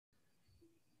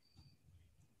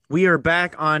We are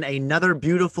back on another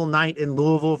beautiful night in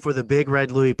Louisville for the Big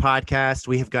Red Louie podcast.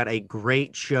 We have got a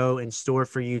great show in store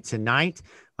for you tonight.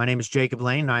 My name is Jacob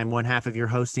Lane, and I am one half of your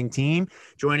hosting team.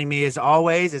 Joining me, as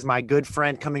always, is my good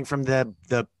friend coming from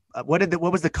what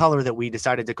was the color that we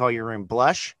decided to call your room?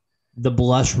 Blush? The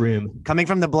blush room. Coming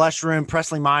from the blush room,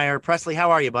 Presley Meyer. Presley,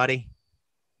 how are you, buddy?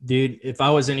 Dude, if I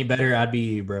was any better, I'd be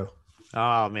you, bro.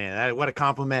 Oh, man, what a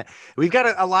compliment. We've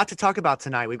got a lot to talk about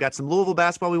tonight. We've got some Louisville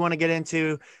basketball we want to get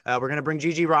into. We're going to bring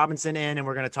Gigi Robinson in, and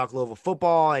we're going to talk Louisville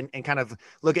football and kind of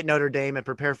look at Notre Dame and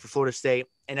prepare for Florida State.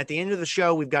 And at the end of the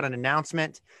show, we've got an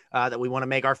announcement that we want to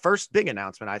make, our first big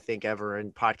announcement, I think, ever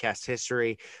in podcast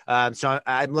history. So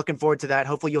I'm looking forward to that.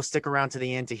 Hopefully you'll stick around to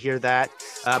the end to hear that.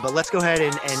 But let's go ahead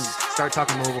and start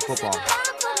talking Louisville football.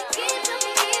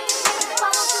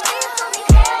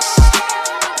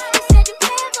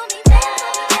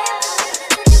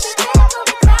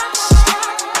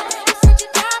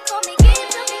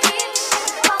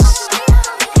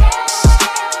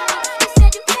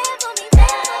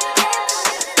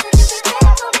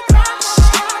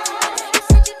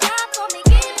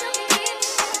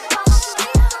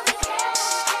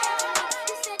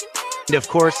 And of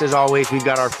course, as always, we've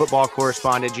got our football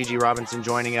correspondent, Gigi Robinson,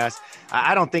 joining us.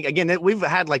 I don't think, again, we've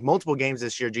had like multiple games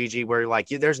this year, Gigi, where like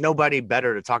there's nobody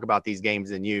better to talk about these games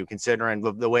than you, considering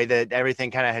the way that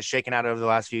everything kind of has shaken out over the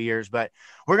last few years. But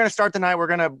we're going to start the night. We're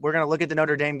going to look at the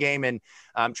Notre Dame game and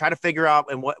try to figure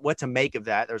out and what to make of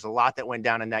that. There's a lot that went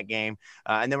down in that game.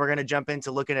 And then we're going to jump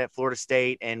into looking at Florida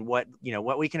State and what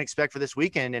we can expect for this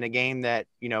weekend in a game that,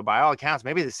 by all accounts,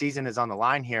 maybe the season is on the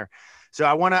line here. So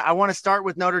I want to start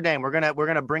with Notre Dame. We're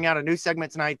gonna bring out a new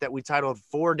segment tonight that we titled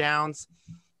 4 Downs.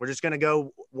 We're just gonna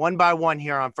go one by one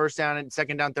here on first down and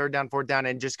second down, third down, fourth down,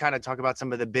 and just kind of talk about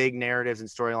some of the big narratives and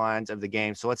storylines of the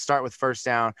game. So let's start with first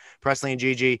down. Presley and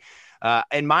Gigi.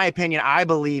 In my opinion, I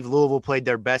believe Louisville played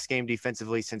their best game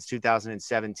defensively since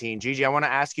 2017. Gigi, I want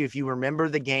to ask you if you remember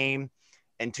the game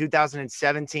in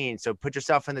 2017. So put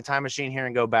yourself in the time machine here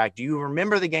and go back. Do you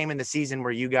remember the game in the season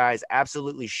where you guys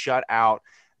absolutely shut out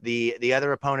the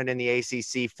other opponent in the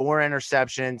ACC, 4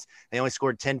 interceptions? They only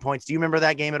scored 10 points. Do you remember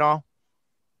that game at all?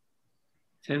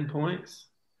 10 points?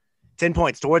 10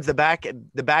 points towards the back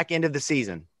end of the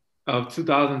season. Of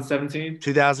 2017?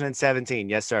 2017,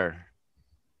 yes, sir.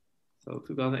 So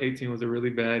 2018 was a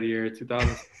really bad year.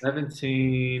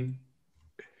 2017.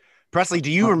 Presley,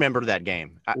 do you remember that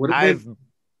game? It wouldn't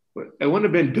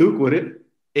have been Duke, would it?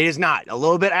 It is not. A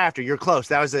little bit after. You're close.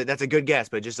 That's a good guess,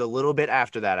 but just a little bit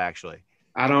after that, actually.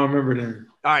 I don't remember them.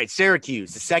 All right,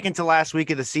 Syracuse, the second to last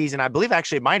week of the season. I believe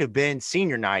actually it might have been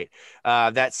senior night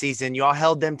that season. You all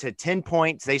held them to 10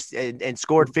 points. And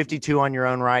scored 52 on your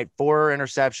own right, 4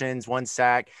 interceptions, 1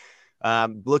 sack.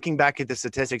 Looking back at the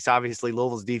statistics, obviously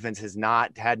Louisville's defense has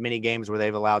not had many games where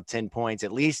they've allowed 10 points,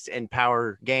 at least in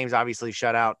power games. Obviously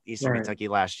shut out Eastern Kentucky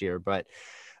last year. But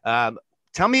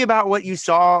tell me about what you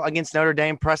saw against Notre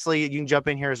Dame. Presley, you can jump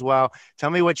in here as well. Tell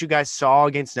me what you guys saw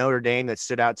against Notre Dame that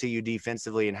stood out to you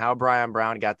defensively and how Brian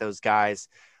Brown got those guys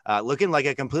looking like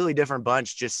a completely different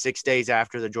bunch just 6 days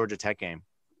after the Georgia Tech game.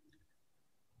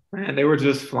 Man, they were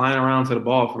just flying around to the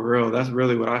ball for real. That's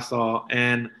really what I saw.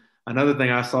 And another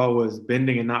thing I saw was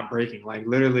bending and not breaking. Like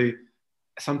literally,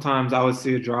 sometimes I would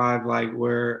see a drive like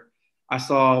where I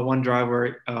saw one drive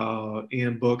where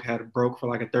Ian Book had broke for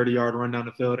like a 30-yard run down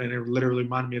the field, and it literally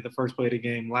reminded me of the first play of the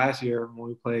game last year when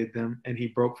we played them, and he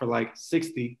broke for like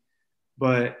 60.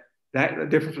 But the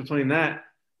difference between that,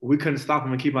 we couldn't stop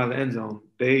him and keep him out of the end zone.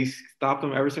 They stopped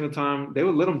him every single time. They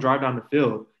would let him drive down the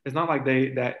field. It's not like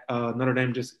Notre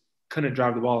Dame just couldn't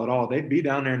drive the ball at all. They'd be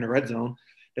down there in the red zone.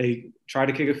 They tried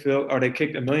to kick they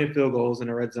kicked a million field goals in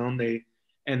the red zone.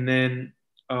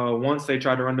 Once they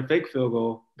tried to run the fake field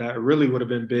goal, that really would have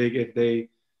been big if they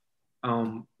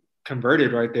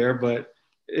converted right there. But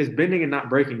it's bending and not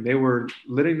breaking. They were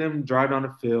letting them drive down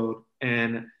the field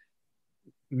and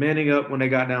manning up when they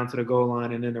got down to the goal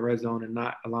line and in the red zone and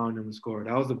not allowing them to score.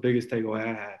 That was the biggest takeaway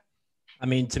I had. I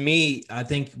mean, to me, I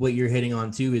think what you're hitting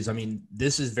on too is,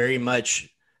 this is very much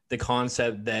the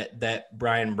concept that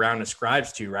Brian Brown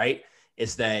ascribes to, right?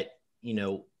 It's that,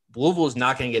 Louisville is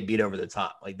not going to get beat over the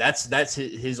top. Like that's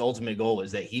his ultimate goal,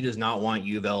 is that he does not want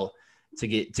U of L to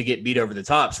get beat over the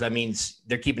top. So that means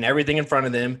they're keeping everything in front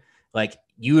of them. Like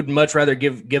you would much rather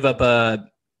give up a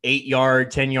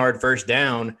 8-yard, 10-yard first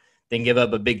down than give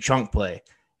up a big chunk play.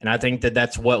 And I think that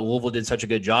that's what Louisville did such a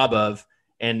good job of.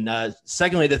 And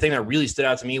secondly, the thing that really stood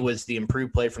out to me was the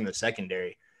improved play from the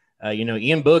secondary.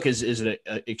 Ian Book is an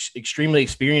extremely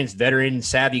experienced, veteran,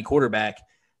 savvy quarterback.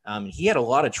 He had a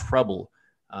lot of trouble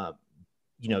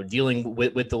dealing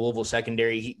with the Louisville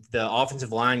secondary. The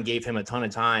offensive line gave him a ton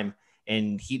of time,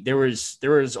 And there were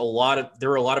a lot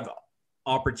of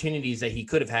opportunities that he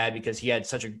could have had because he had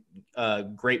such a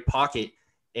great pocket,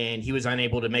 and he was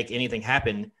unable to make anything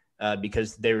happen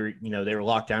because they were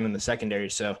locked down in the secondary.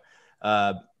 So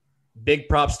big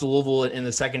props to Louisville in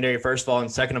the secondary, first of all,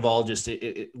 and second of all, just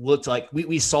it looked like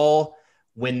we saw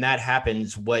when that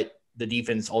happens what the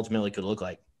defense ultimately could look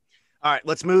like. All right,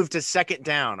 let's move to second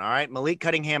down. All right, Malik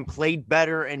Cunningham played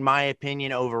better, in my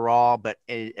opinion, overall, but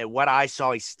at what I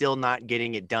saw, he's still not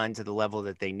getting it done to the level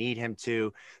that they need him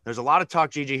to. There's a lot of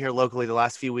talk, Gigi, here locally the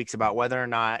last few weeks about whether or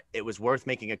not it was worth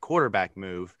making a quarterback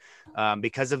move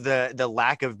because of the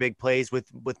lack of big plays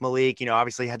with Malik.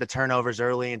 Obviously had the turnovers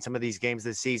early in some of these games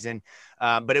this season,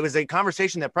 but it was a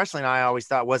conversation that Presley and I always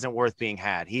thought wasn't worth being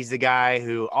had. He's the guy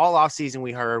who all offseason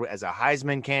we heard as a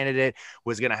Heisman candidate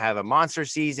was going to have a monster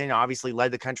season. Obviously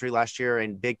led the country last year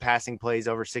in big passing plays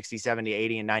over 60, 70,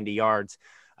 80, and 90 yards.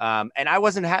 And I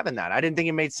wasn't having that. I didn't think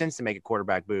it made sense to make a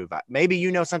quarterback move.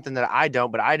 Maybe something that I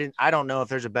don't, but I don't know if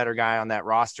there's a better guy on that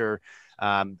roster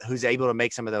who's able to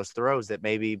make some of those throws that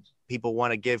maybe people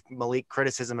want to give Malik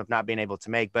criticism of not being able to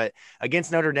make. But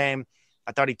against Notre Dame,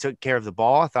 I thought he took care of the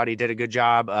ball. I thought he did a good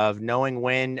job of knowing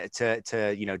when to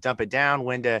dump it down,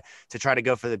 when to try to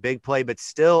go for the big play. But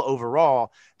still,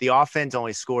 overall, the offense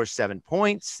only scores 7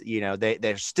 points.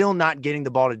 They're still not getting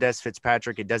the ball to Des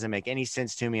Fitzpatrick. It doesn't make any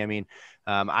sense to me. I mean,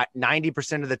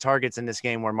 90% of the targets in this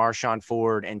game were Marshawn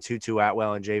Ford and Tutu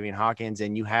Atwell and Javian Hawkins.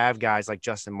 And you have guys like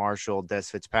Justin Marshall, Des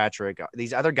Fitzpatrick,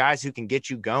 these other guys who can get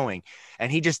you going.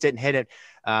 And he just didn't hit it.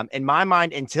 In my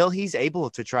mind, until he's able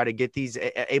to try to get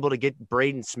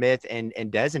Braden Smith and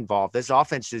Dez involved, this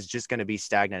offense is just going to be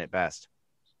stagnant at best.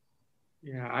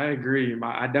 Yeah, I agree.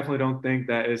 I definitely don't think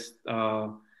that it's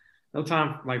no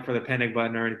time for the panic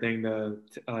button or anything to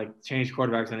change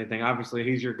quarterbacks or anything. Obviously,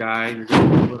 he's your guy. You're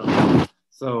going to put him.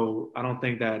 So I don't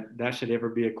think that should ever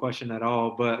be a question at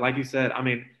all. But like you said, I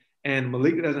mean, and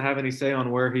Malik doesn't have any say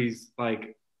on where he's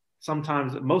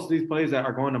sometimes most of these plays that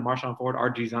are going to Marshawn Ford are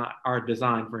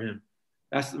designed for him.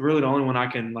 That's really the only one I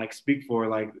can speak for.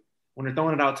 When they're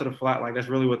throwing it out to the flat, that's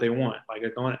really what they want.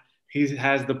 They're throwing it. He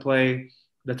has the play,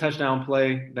 the touchdown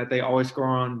play that they always score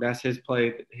on. That's his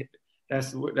play.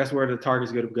 That's where the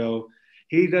target's going to go.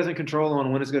 He doesn't control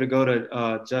on when it's going to go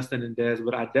to Justin and Dez,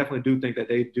 but I definitely do think that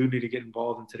they do need to get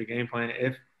involved into the game plan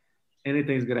if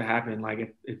anything's going to happen.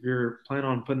 If you're planning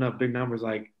on putting up big numbers,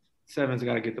 Seven's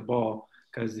got to get the ball,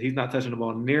 because he's not touching the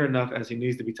ball near enough as he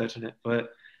needs to be touching it.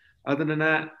 But other than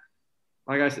that,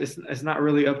 I said, it's not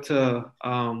really up to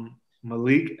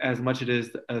Malik as much as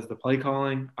the play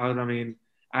calling.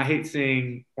 I hate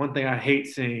seeing – one thing I hate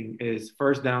seeing is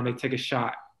first down, they take a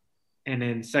shot, and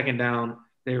then second down,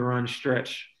 they run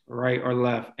stretch right or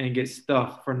left and get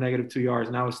stuffed for -2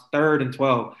 yards. Now it's 3rd and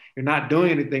 12. You're not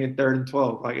doing anything in 3rd and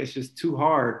 12. It's just too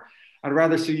hard. I'd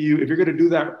rather see you – if you're going to do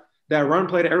that run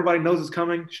play that everybody knows is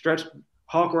coming, stretch –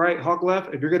 hawk right, hawk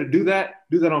left. If you're going to do that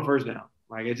on first down.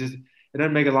 It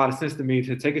doesn't make a lot of sense to me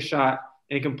to take a shot,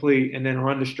 incomplete, and then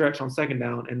run the stretch on second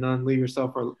down and then leave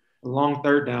yourself for a long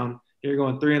third down. You're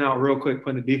going 3 and out real quick,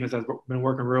 putting the defense that's been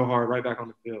working real hard right back on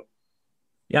the field.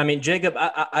 Yeah, I mean, Jacob,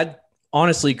 I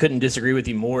honestly couldn't disagree with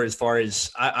you more as far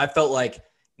as I felt like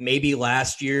maybe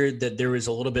last year that there was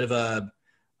a little bit of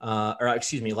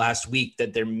last week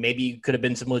that there maybe could have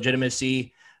been some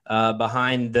legitimacy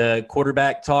behind the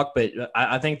quarterback talk, but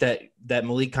I think that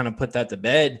Malik kind of put that to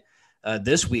bed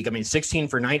this week. I mean, 16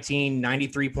 for 19,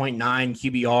 93.9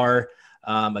 QBR,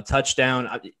 a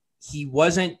touchdown. He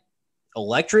wasn't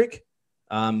electric,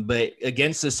 but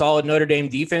against the solid Notre Dame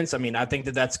defense, I mean, I think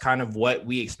that's kind of what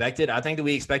we expected. I think that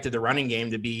we expected the running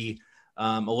game to be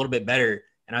a little bit better,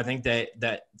 and I think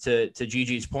that to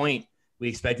Gigi's point, we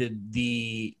expected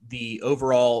the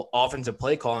overall offensive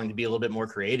play calling to be a little bit more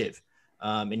creative.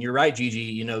 And you're right,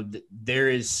 Gigi,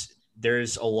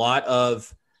 there's a lot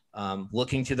of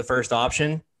looking to the first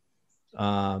option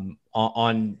in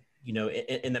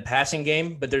the passing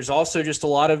game, but there's also just a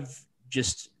lot of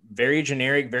just very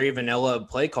generic, very vanilla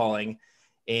play calling.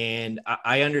 And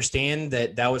I understand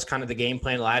that was kind of the game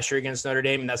plan last year against Notre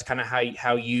Dame. And that's kind of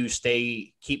how you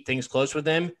keep things close with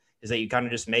them, is that you kind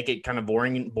of just make it kind of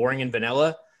boring and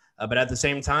vanilla. But at the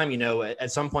same time,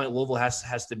 at some point Louisville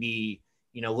has to be,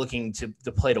 looking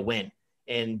to play to win.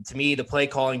 And to me, the play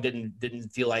calling didn't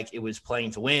feel like it was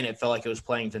playing to win. It felt like it was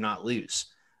playing to not lose.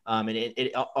 And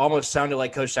it almost sounded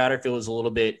like Coach Satterfield was a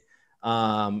little bit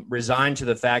resigned to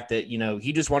the fact that,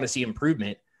 he just wanted to see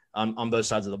improvement on both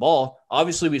sides of the ball.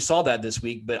 Obviously, we saw that this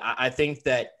week, but I think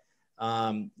that,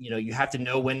 you have to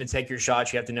know when to take your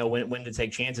shots. You have to know when to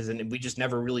take chances. And we just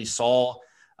never really saw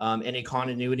any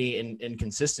continuity and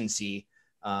consistency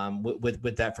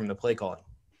with that from the play calling.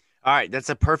 All right, that's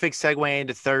a perfect segue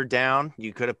into third down.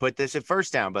 You could have put this at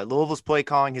first down, but Louisville's play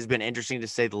calling has been interesting to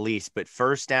say the least. But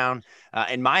first down,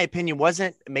 in my opinion,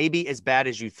 wasn't maybe as bad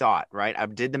as you thought, right? I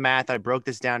did the math. I broke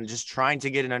this down just trying to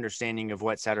get an understanding of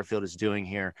what Satterfield is doing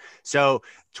here. So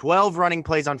 12 running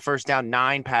plays on first down,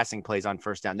 9 passing plays on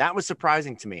first down. That was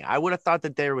surprising to me. I would have thought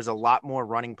that there was a lot more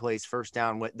running plays first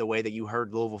down with the way that you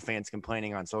heard Louisville fans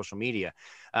complaining on social media.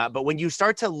 But when you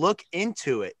start to look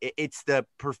into it, it's the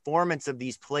performance of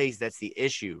these plays that's the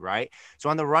issue, right? So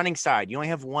on the running side, you only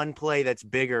have one play that's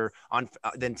bigger on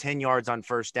than 10 yards on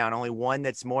first down, only one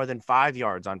that's more than 5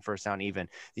 yards on first down even.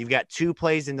 You've got 2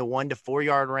 plays in the 1 to 4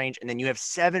 yard range, and then you have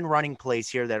 7 running plays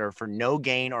here that are for no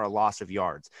gain or a loss of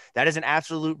yards. That is an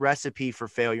absolute recipe for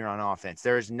failure on offense.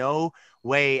 There is no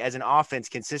way as an offense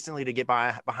consistently to get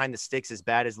behind the sticks as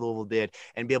bad as Louisville did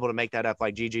and be able to make that up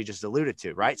like GG just alluded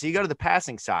to, right? So you go to the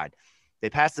passing side. They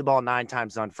passed the ball 9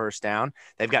 times on first down.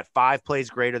 They've got 5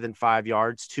 plays greater than 5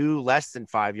 yards, 2 less than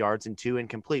 5 yards, and 2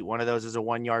 incomplete. One of those is a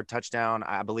 1-yard touchdown,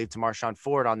 I believe, to Marshawn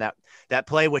Ford on that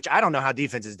play, which I don't know how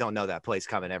defenses don't know that play's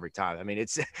coming every time. I mean,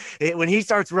 when he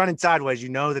starts running sideways, you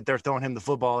know that they're throwing him the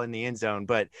football in the end zone.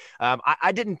 But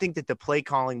I didn't think that the play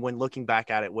calling, when looking back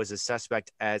at it, was as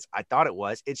suspect as I thought it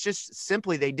was. It's just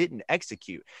simply they didn't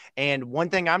execute. And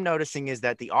one thing I'm noticing is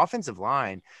that the offensive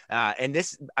line, and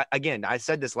this, again, I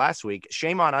said this last week,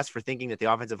 shame on us for thinking that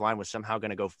the offensive line was somehow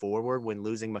going to go forward when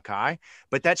losing Mackay,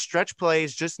 but that stretch play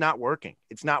is just not working.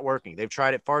 It's not working. They've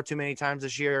tried it far too many times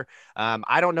this year.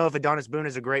 I don't know if Adonis Boone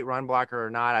is a great run blocker or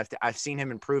not. I've seen him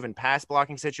improve in pass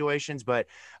blocking situations, but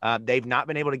they've not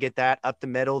been able to get that up the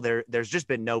middle. There's just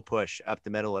been no push up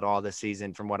the middle at all this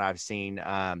season from what I've seen.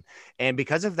 And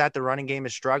because of that, the running game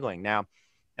is struggling. Now,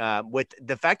 with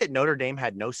the fact that Notre Dame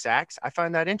had no sacks, I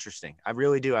find that interesting. I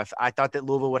really do. I thought that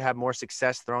Louisville would have more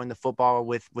success throwing the football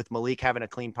with Malik having a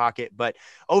clean pocket. But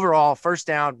overall, first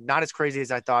down, not as crazy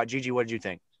as I thought. Gigi, what did you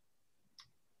think?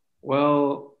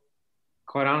 Well,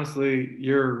 quite honestly,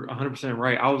 you're 100%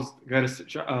 right. I was going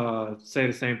to say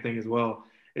the same thing as well.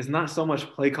 It's not so much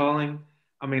play calling.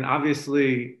 I mean,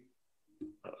 obviously,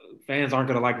 fans aren't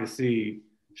going to like to see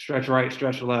stretch right,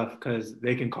 stretch left, because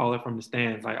they can call it from the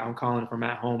stands. Like, I'm calling it from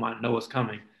at home. I know it's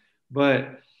coming.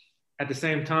 But at the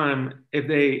same time, if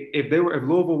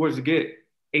Louisville was to get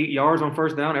 8 yards on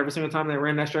first down every single time they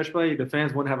ran that stretch play, the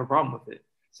fans wouldn't have a problem with it.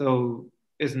 So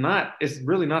it's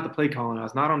really not the play calling.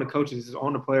 It's not on the coaches. It's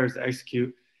on the players to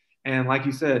execute. And like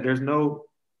you said, there's no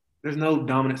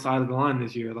dominant side of the line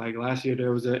this year. Like last year,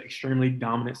 there was an extremely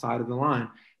dominant side of the line.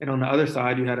 And on the other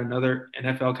side, you had another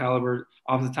NFL caliber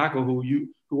offensive tackle who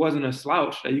wasn't a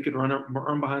slouch that you could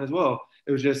run behind as well.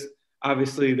 It was just,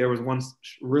 obviously, there was one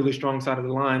really strong side of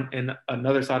the line and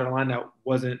another side of the line that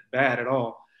wasn't bad at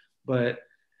all. But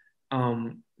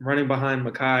running behind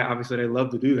Mackay, obviously they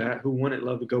love to do that. Who wouldn't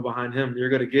love to go behind him? You're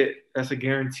going to get, that's a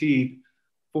guaranteed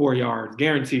 4 yards,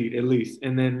 guaranteed at least.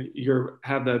 And then you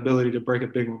have the ability to break a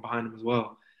big one behind him as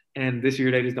well. And this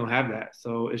year they just don't have that.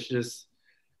 So it's just,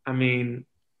 I mean,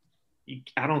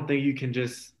 I don't think you can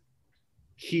just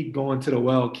keep going to the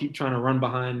well, keep trying to run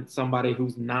behind somebody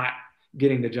who's not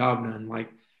getting the job done. Like,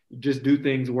 just do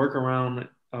things, work around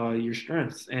your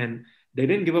strengths. And they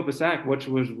didn't give up a sack, which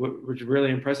was really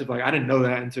impressive. Like, I didn't know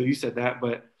that until you said that,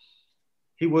 but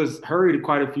he was hurried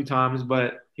quite a few times,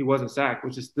 but he wasn't sacked,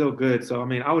 which is still good. So, I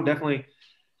mean, I want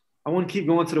to keep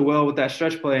going to the well with that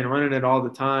stretch play and running it all the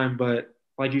time. But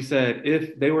like you said,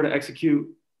 if they were to execute,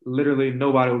 literally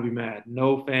nobody would be mad.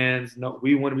 No fans,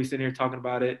 we wouldn't be sitting here talking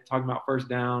about first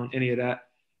down, any of that.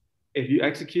 If you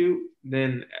execute,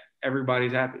 then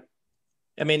everybody's happy.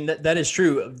 I mean, that is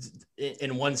true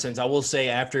in one sense. I will say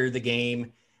after the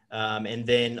game and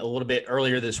then a little bit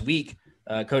earlier this week,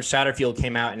 Coach Satterfield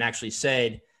came out and actually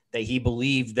said that he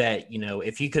believed that,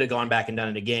 if he could have gone back and done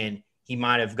it again, he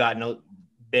might have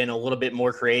been a little bit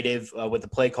more creative with the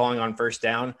play calling on first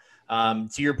down.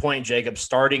 To your point, Jacob,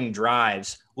 starting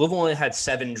drives, Louisville only had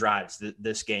 7 drives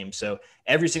this game. So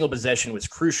every single possession was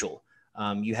crucial.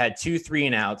 You had 2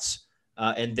 3-and-outs,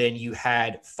 and then you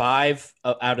had 5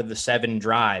 out of the 7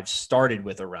 drives started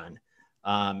with a run.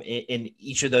 In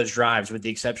each of those drives, with the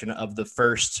exception of the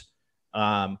first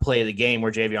play of the game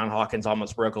where Javion Hawkins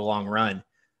almost broke a long run,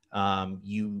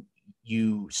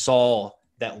 you saw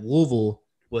that Louisville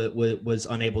was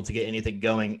unable to get anything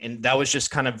going. And that was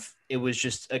just it was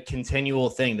just a continual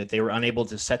thing that they were unable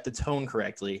to set the tone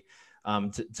correctly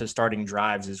to starting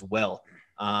drives as well.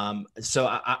 So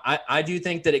I do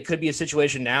think that it could be a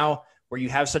situation now where you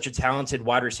have such a talented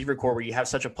wide receiver core, where you have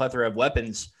such a plethora of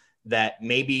weapons that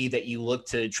maybe that you look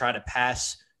to try to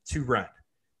pass to run.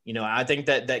 I think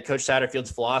that Coach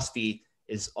Satterfield's philosophy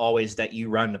is always that you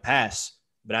run the pass,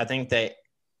 but I think that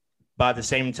by the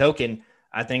same token,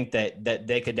 I think that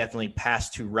they could definitely pass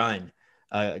to run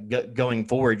going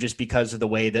forward, just because of the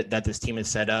way that this team is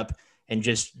set up, and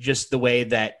just the way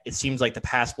that it seems like the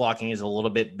pass blocking is a little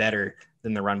bit better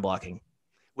than the run blocking.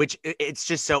 Which it's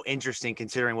just so interesting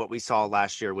considering what we saw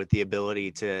last year with the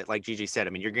ability to, like Gigi said, I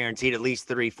mean, you're guaranteed at least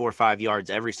 3, 4, 5 yards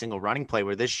every single running play,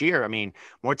 where this year, I mean,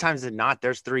 more times than not,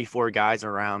 there's 3, 4 guys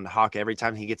around Hawk every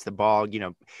time he gets the ball. You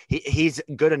know, he's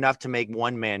good enough to make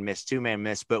one man miss, two man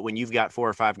miss, but when you've got 4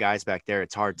 or 5 guys back there,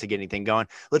 it's hard to get anything going.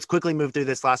 Let's quickly move through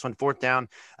this last one, 4th down.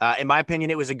 In my opinion,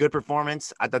 it was a good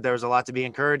performance. I thought there was a lot to be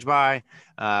encouraged by,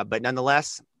 but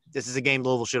nonetheless, this is a game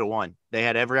Louisville should have won. They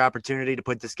had every opportunity to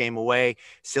put this game away.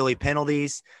 Silly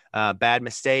penalties, bad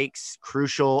mistakes,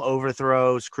 crucial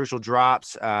overthrows, crucial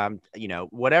drops. You know,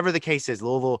 whatever the case is,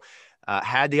 Louisville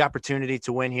had the opportunity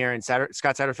to win here. And Scott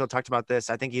Satterfield talked about this,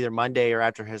 I think either Monday or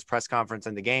after his press conference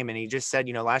in the game. And he just said,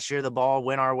 you know, last year the ball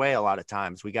went our way a lot of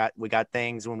times. We got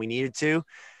things when we needed to.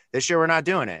 This year we're not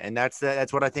doing it. And that's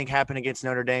what I think happened against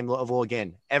Notre Dame. Louisville,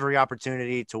 again, every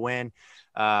opportunity to win.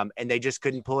 And they just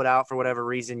couldn't pull it out for whatever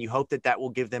reason. You hope that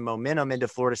will give them momentum into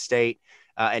Florida State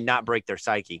and not break their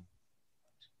psyche.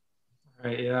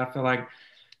 Right. Yeah, I feel like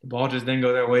the ball just didn't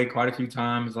go their way quite a few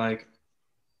times. Like,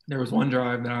 there was one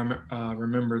drive that I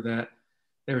remember that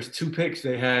there was 2 picks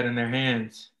they had in their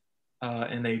hands,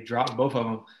 and they dropped both of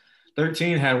them.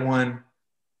 13 had one.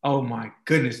 Oh my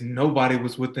goodness, nobody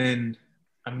was within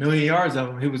a million yards of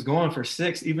him. He was going for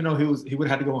 6, even though he would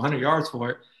have had to go 100 yards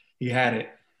for it. He had it.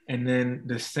 And then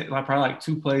probably like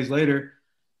 2 plays later,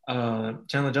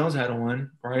 Chandler Jones had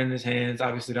one right in his hands.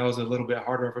 Obviously, that was a little bit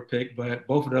harder of a pick, but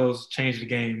both of those changed the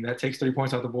game. That takes 3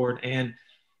 points off the board and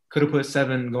could have put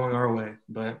 7 going our way.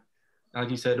 But like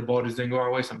you said, the ball just didn't go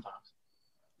our way sometimes.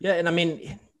 Yeah, and I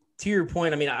mean, to your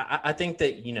point, I mean, I think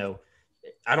that, you know,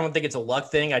 I don't think it's a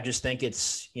luck thing. I just think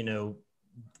it's, you know,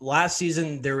 last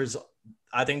season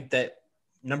I think that,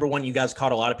 number one, you guys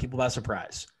caught a lot of people by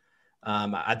surprise.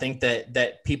 I think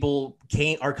that people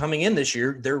are coming in this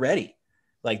year. They're ready.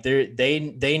 Like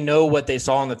they know what they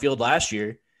saw on the field last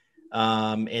year.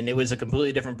 And it was a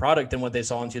completely different product than what they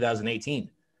saw in 2018.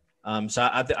 So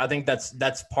I think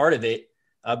that's part of it.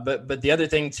 But the other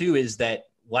thing too, is that,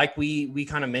 like we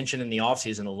kind of mentioned in the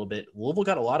offseason a little bit, Louisville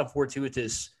got a lot of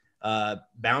fortuitous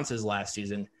bounces last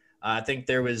season. I think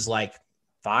there was like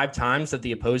 5 times that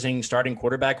the opposing starting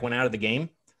quarterback went out of the game.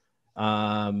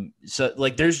 So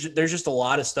like there's just a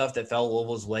lot of stuff that fell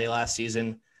Louisville's way last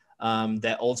season,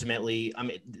 that ultimately, I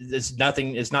mean,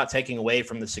 it's not taking away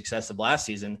from the success of last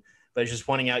season, but it's just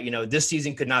pointing out, you know, this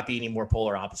season could not be any more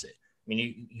polar opposite. I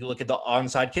mean, you look at the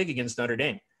onside kick against Notre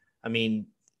Dame. I mean,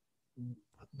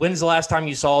 when's the last time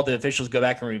you saw the officials go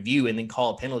back and review and then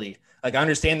call a penalty? Like, I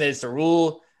understand that it's the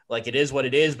rule, like it is what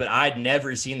it is, but I'd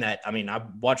never seen that. I mean,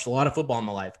 I've watched a lot of football in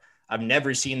my life. I've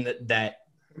never seen that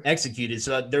executed.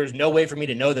 So there's no way for me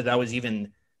to know that there's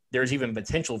even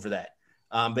potential for that.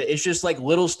 But it's just like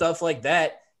little stuff like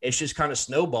that. It's just kind of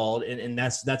snowballed. And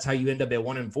that's how you end up at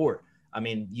 1-4. I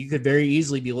mean, you could very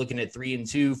easily be looking at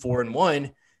 3-2,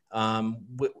 4-1,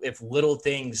 if little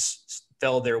things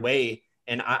fell their way.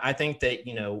 And I think that,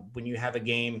 you know, when you have a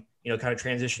game, you know, kind of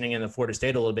transitioning into Florida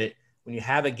State a little bit, when you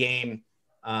have a game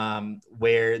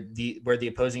where the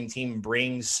opposing team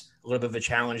brings a little bit of a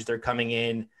challenge, they're coming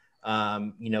in,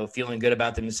 you know, feeling good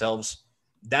about themselves.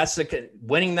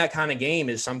 Winning that kind of game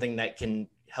is something that can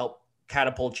help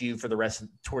catapult you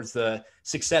towards the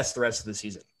success the rest of the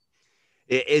season.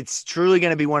 It's truly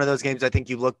going to be one of those games. I think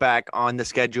you look back on the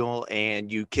schedule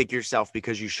and you kick yourself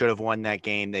because you should have won that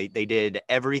game. They did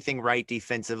everything right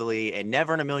defensively, and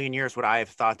never in a million years would I have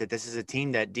thought that this is a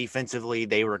team that defensively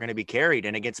they were going to be carried.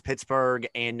 And against Pittsburgh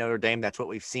and Notre Dame, that's what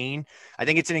we've seen. I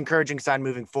think it's an encouraging sign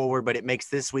moving forward, but it makes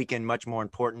this weekend much more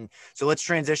important. So let's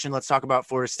transition. Let's talk about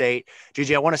Florida State.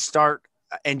 Gigi, I want to start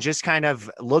and just kind of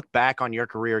look back on your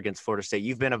career against Florida State.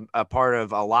 You've been a part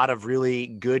of a lot of really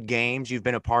good games. You've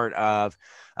been a part of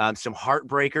some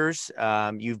heartbreakers.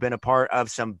 You've been a part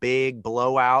of some big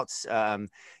blowouts.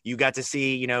 You got to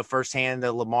see, you know, firsthand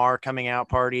the Lamar coming out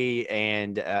party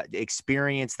and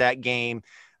experience that game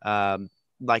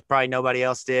like probably nobody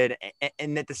else did.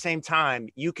 And at the same time,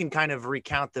 you can kind of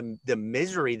recount the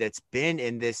misery that's been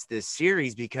in this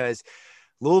series, because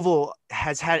Louisville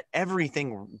has had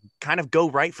everything kind of go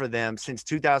right for them since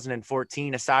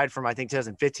 2014, aside from, I think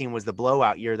 2015 was the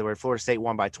blowout year where Florida State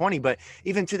won by 20. But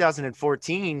even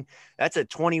 2014, that's a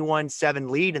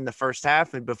 21-7 lead in the first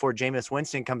half, and before Jameis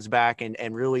Winston comes back and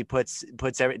really puts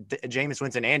Jameis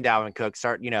Winston and Dalvin Cook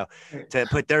start, you know, to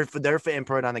put their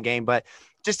input on the game. But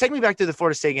just take me back to the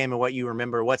Florida State game and what you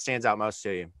remember. What stands out most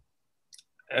to you?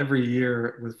 every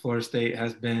year with Florida State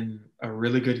has been a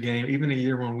really good game. Even a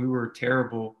year when we were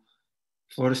terrible,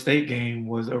 Florida State game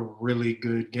was a really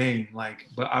good game. Like,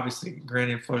 but obviously,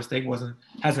 granted, Florida State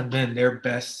hasn't been their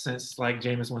best since like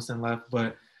Jameis Winston left.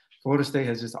 But Florida State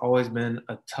has just always been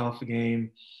a tough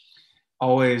game.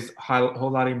 Always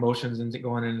whole lot of emotions into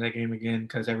going into that game again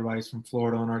because everybody's from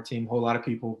Florida on our team, whole lot of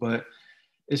people. But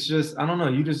it's just, I don't know.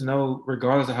 You just know,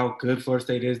 regardless of how good Florida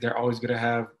State is, they're always going to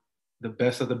have the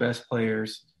best of the best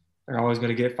players. They're always going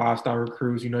to get 5-star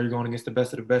recruits. You know, you're going against the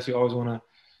best of the best. You always want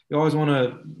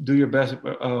to do your best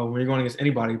when you're going against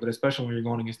anybody, but especially when you're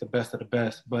going against the best of the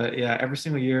best. But yeah, every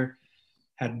single year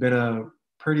had been a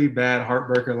pretty bad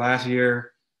heartbreaker. Last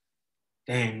year,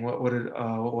 dang, what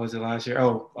was it last year?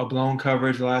 Oh, a blown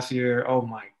coverage last year. Oh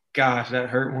my gosh, that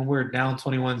hurt when we were down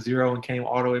 21-0 and came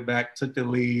all the way back, took the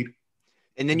lead.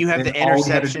 And then you have the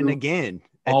interception again.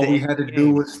 All we had to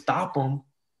do was stop them,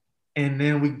 and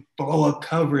then we blow a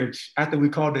coverage after we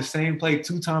called the same play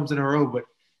 2 times in a row. But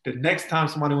the next time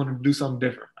somebody wanted to do something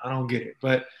different, I don't get it.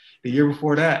 But the year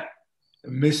before that,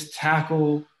 the missed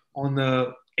tackle on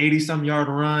the 80-some yard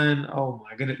run. Oh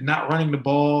my goodness, not running the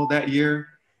ball that year.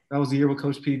 That was the year with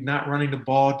Coach P, not running the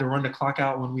ball to run the clock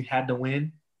out when we had to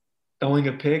win. Throwing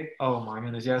a pick. Oh my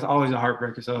goodness, yeah, it's always a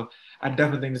heartbreaker. So I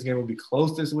definitely think this game will be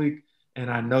close this week. And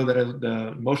I know that the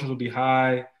emotions will be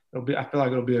high. I feel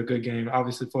like it'll be a good game.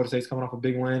 Obviously, Florida State's coming off a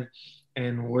big win,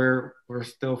 and we're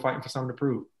still fighting for something to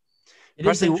prove. It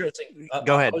is interesting.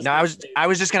 Go ahead. No, I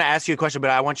was just going to ask you a question, but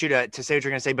I want you to say what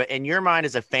you're going to say. But in your mind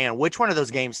as a fan, which one of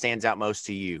those games stands out most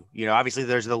to you? You know, obviously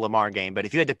there's the Lamar game, but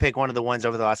if you had to pick one of the ones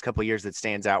over the last couple of years that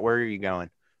stands out, where are you going?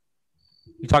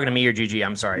 You talking to me or Gigi?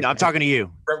 I'm sorry. No, I'm talking to you.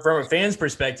 From a fan's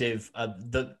perspective,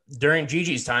 during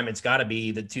Gigi's time, it's got to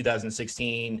be the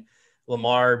 2016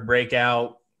 Lamar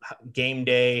breakout game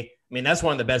day. I mean, that's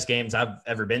one of the best games I've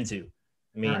ever been to.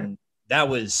 I mean, That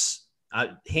was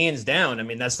hands down. I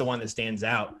mean, that's the one that stands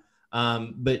out.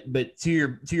 But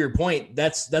to your point,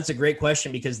 that's a great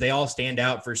question because they all stand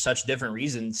out for such different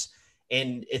reasons.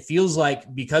 And it feels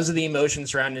like because of the emotion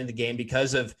surrounding the game,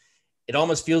 because of it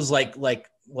almost feels like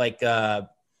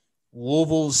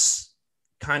Louisville's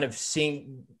kind of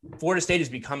seeing Florida State is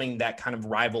becoming that kind of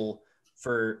rival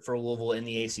for Louisville in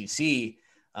the ACC.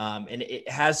 And it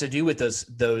has to do with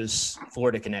those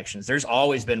Florida connections. There's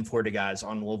always been Florida guys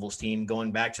on Louisville's team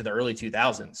going back to the early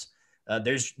 2000s.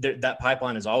 That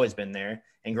pipeline has always been there.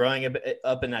 And growing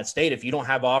up in that state, if you don't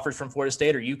have offers from Florida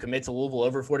State or you commit to Louisville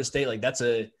over Florida State, like that's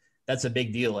a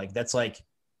big deal. Like that's like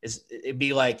it'd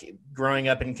be like growing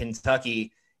up in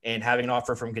Kentucky and having an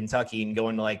offer from Kentucky and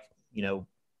going to like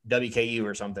WKU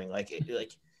or something.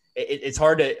 It's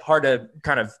hard to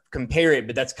kind of compare it,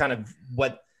 but that's kind of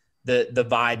what the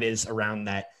vibe is around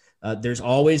that. There's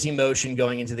always emotion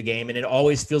going into the game, and it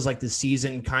always feels like the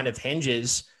season kind of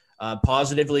hinges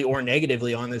positively or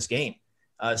negatively on this game.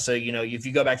 So if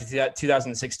you go back to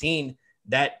 2016,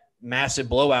 that massive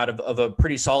blowout of a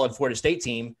pretty solid Florida State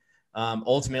team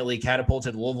ultimately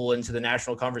catapulted Louisville into the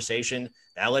national conversation.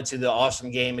 That led to the awesome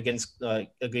game against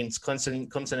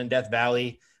Clemson and Death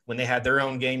Valley when they had their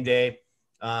own game day.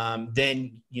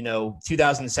 Then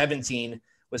 2017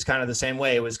 was kind of the same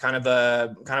way. It was kind of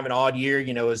an odd year.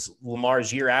 It was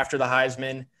Lamar's year after the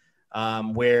Heisman,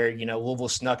 where Louisville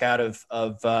snuck out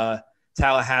of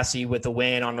Tallahassee with a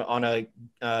win on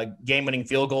a game-winning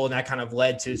field goal, and that kind of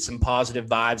led to some positive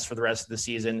vibes for the rest of the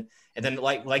season. And then,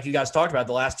 like you guys talked about,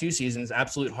 the last 2 seasons,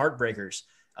 absolute heartbreakers.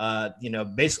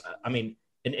 Basically, I mean,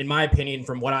 in my opinion,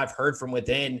 from what I've heard from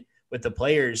within with the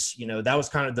players, that was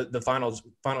kind of the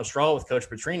final straw with Coach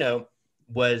Petrino.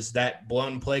 Was that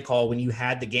blown play call when you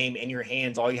had the game in your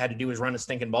hands? All you had to do was run a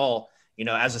stinking ball.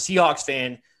 As a Seahawks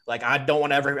fan, like I don't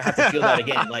want to ever have to feel that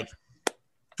again. Like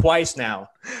twice now.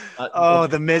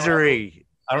 The misery.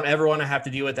 I don't ever want to have to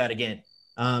deal with that again.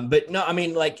 But no, I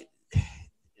mean, like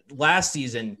last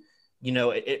season,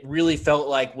 it really felt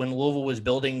like when Louisville was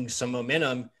building some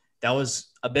momentum, that was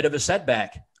a bit of a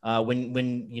setback.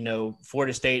 When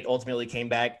Florida State ultimately came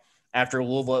back after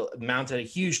Louisville mounted a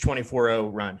huge 24-0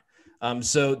 run.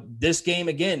 So this game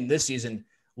again, this season,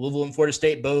 Louisville and Florida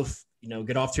State both,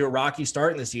 get off to a rocky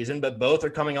start in the season, but both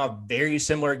are coming off very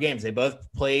similar games. They both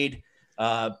played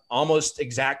almost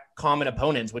exact common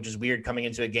opponents, which is weird coming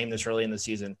into a game this early in the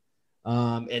season.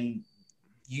 And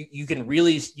you can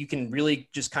really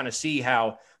just kind of see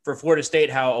how for Florida State,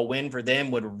 how a win for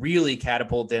them would really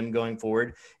catapult them going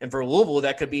forward. And for Louisville,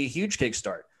 that could be a huge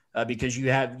kickstart because you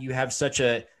have such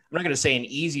a, I'm not going to say an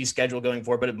easy schedule going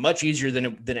forward, but much easier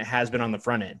than it has been on the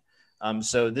front end.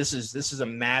 So this is a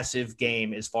massive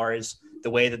game as far as the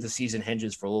way that the season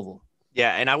hinges for Louisville.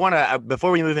 Yeah, and I want to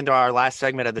before we move into our last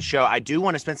segment of the show, I do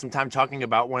want to spend some time talking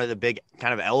about one of the big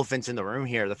kind of elephants in the room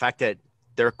here, the fact that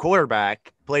their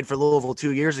quarterback played for Louisville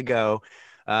 2 years ago,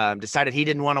 decided he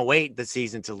didn't want to wait the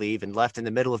season to leave and left in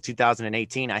the middle of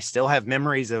 2018. I still have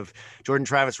memories of Jordan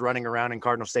Travis running around in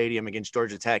Cardinal Stadium against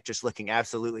Georgia Tech, just looking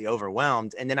absolutely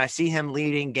overwhelmed. And then I see him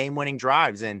leading game-winning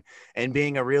drives and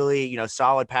being a really,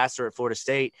 solid passer at Florida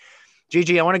State.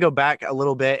 Gigi, I want to go back a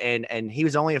little bit, and he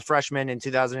was only a freshman in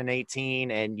 2018,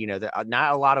 and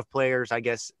not a lot of players, I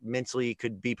guess, mentally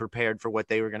could be prepared for what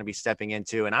they were going to be stepping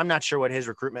into. And I'm not sure what his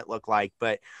recruitment looked like,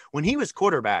 but when he was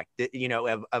quarterback,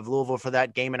 of Louisville for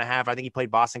that game and a half, I think he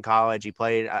played Boston College. He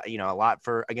played, a lot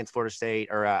against Florida State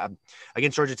or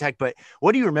against Georgia Tech. But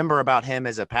what do you remember about him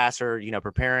as a passer?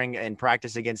 Preparing and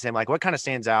practice against him, like what kind of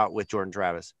stands out with Jordan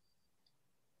Travis?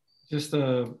 Just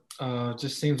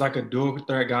seems like a dual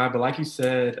threat guy, but like you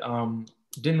said,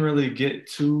 didn't really get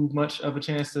too much of a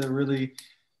chance to really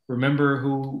remember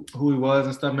who he was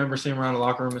and stuff. Remember seeing him around the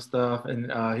locker room and stuff, and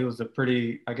he was a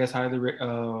pretty, I guess, highly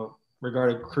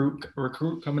regarded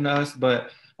recruit coming to us. But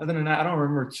other than that, I don't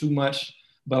remember too much.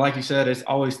 But like you said, it's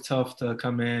always tough to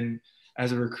come in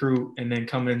as a recruit and then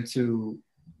come into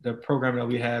the program that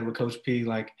we had with Coach P.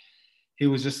 Like he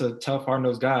was just a tough,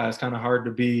 hard-nosed guy. It's kind of hard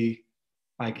to be.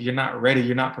 Like you're not ready,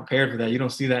 you're not prepared for that. You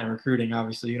don't see that in recruiting,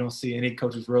 obviously. You don't see any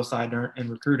coach's real side in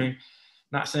recruiting.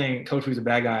 Not saying Coach P's a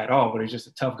bad guy at all, but he's just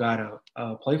a tough guy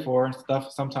to play for and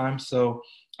stuff sometimes. So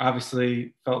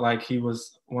obviously felt like he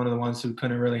was one of the ones who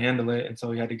couldn't really handle it, and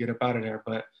so he had to get up out of there.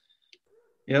 But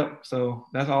yep, so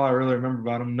that's all I really remember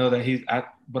about him. Know that he's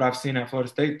at what I've seen at Florida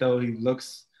State though. He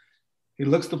looks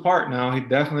the part now. He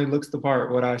definitely looks the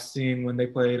part. What I've seen when they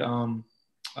played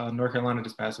North Carolina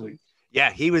this past week. Yeah,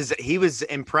 he was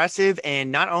impressive,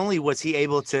 and not only was he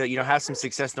able to, have some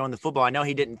success throwing the football. I know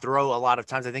he didn't throw a lot of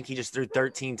times. I think he just threw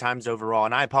 13 times overall,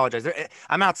 and I apologize.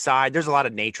 I'm outside. There's a lot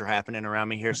of nature happening around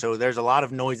me here, so there's a lot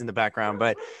of noise in the background.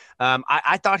 But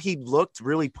I thought he looked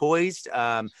really poised.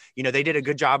 They did a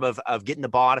good job of getting the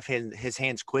ball out of his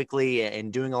hands quickly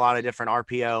and doing a lot of different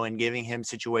RPO and giving him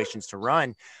situations to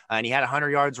run. And he had 100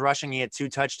 yards rushing. He had 2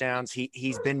 touchdowns.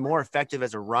 He's been more effective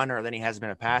as a runner than he has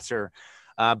been a passer.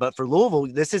 But for Louisville,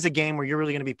 this is a game where you're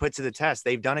really going to be put to the test.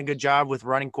 They've done a good job with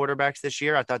running quarterbacks this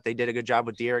year. I thought they did a good job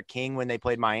with De'Aaron King when they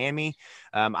played Miami.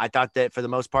 I thought that for the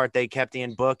most part, they kept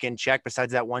Ian Book in check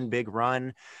besides that one big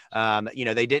run.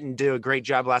 They didn't do a great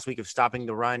job last week of stopping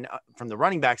the run from the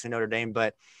running backs in Notre Dame.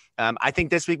 But I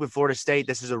think this week with Florida State,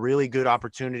 this is a really good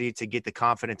opportunity to get the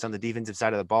confidence on the defensive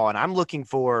side of the ball. And I'm looking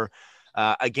for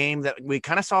a game that we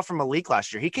kind of saw from Malik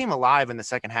last year. He came alive in the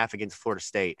second half against Florida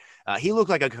State. He looked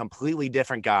like a completely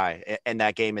different guy in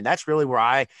that game. And that's really where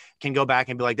I can go back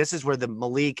and be like, this is where the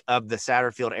Malik of the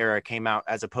Satterfield era came out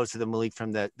as opposed to the Malik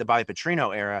from the Bobby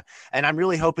Petrino era. And I'm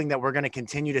really hoping that we're going to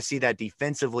continue to see that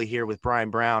defensively here with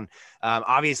Brian Brown.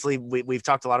 Obviously, we've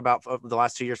talked a lot about over the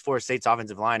last 2 years, Florida State's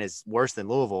offensive line is worse than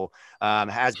Louisville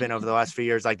has been over the last few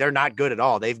years. Like they're not good at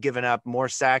all. They've given up more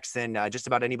sacks than just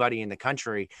about anybody in the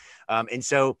country. And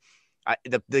so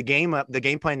the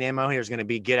game plan Nemo here is going to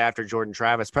be get after Jordan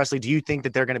Travis. Presley, do you think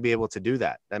that they're going to be able to do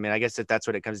that? I mean, I guess that's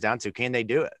what it comes down to. Can they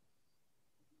do it?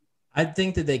 I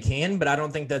think that they can, but I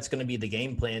don't think that's going to be the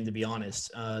game plan, to be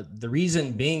honest. The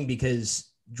reason being because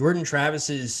Jordan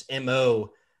Travis's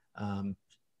MO,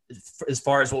 as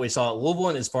far as what we saw at Louisville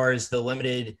and as far as the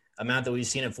limited amount that we've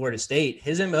seen at Florida State,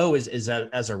 his MO is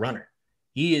as a runner.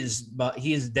 He is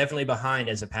definitely behind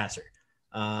as a passer.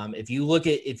 If you look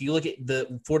at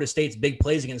the Florida State's big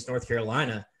plays against North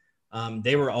Carolina,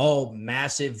 they were all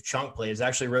massive chunk plays. I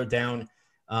actually wrote down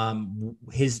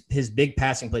his big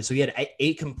passing plays. So he had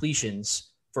 8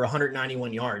 completions for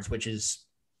 191 yards, which is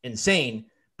insane.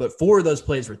 But 4 of those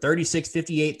plays were 36,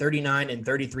 58, 39, and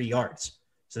 33 yards.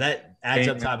 So that adds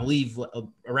up to, I believe,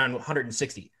 around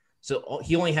 160. So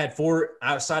he only had 4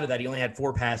 outside of that. He only had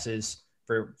 4 passes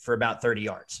for about 30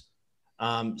 yards.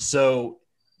 So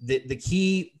the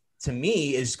key to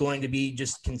me is going to be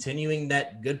just continuing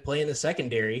that good play in the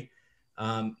secondary.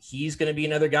 He's going to be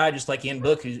another guy just like Ian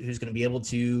Book who's going to be able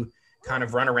to kind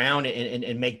of run around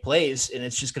and make plays. And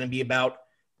it's just going to be about,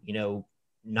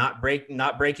 not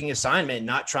breaking assignment,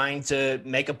 not trying to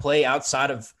make a play outside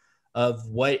of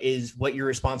what your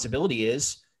responsibility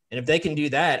is. And if they can do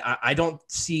that, I don't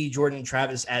see Jordan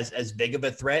Travis as big of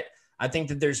a threat. I think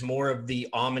that there's more of the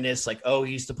ominous, like, oh,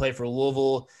 he used to play for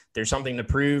Louisville. There's something to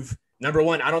prove. Number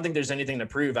one, I don't think there's anything to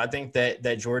prove. I think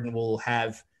that Jordan will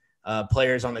have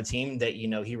players on the team that,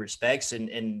 he respects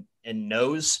and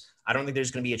knows. I don't think there's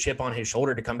going to be a chip on his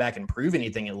shoulder to come back and prove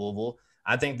anything at Louisville.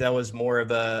 I think that was more of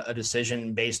a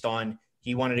decision based on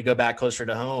he wanted to go back closer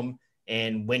to home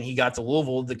And when he got to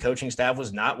Louisville, the coaching staff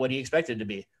was not what he expected to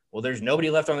be. Well, there's nobody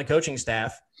left on the coaching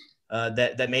staff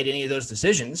that made any of those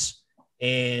decisions.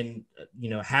 And,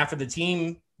 half of the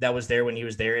team that was there when he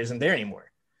was there isn't there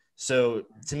anymore. So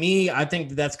to me, I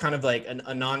think that's kind of like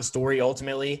a non-story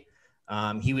ultimately.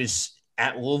 He was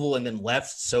at Louisville and then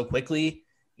left so quickly.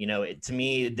 To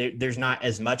me, there's not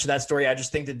as much of that story. I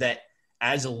just think that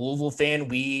as a Louisville fan,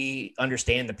 we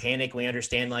understand the panic. We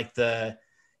understand like when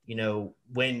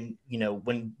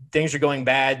things are going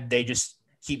bad, they just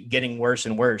keep getting worse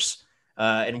and worse.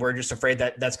 And we're just afraid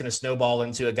that that's going to snowball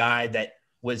into a guy that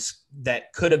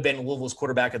could have been Louisville's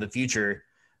quarterback of the future,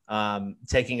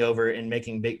 taking over and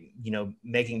making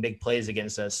big plays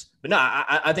against us. But no,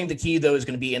 I think the key though is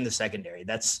going to be in the secondary.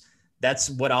 That's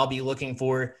what I'll be looking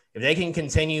for. If they can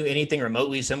continue anything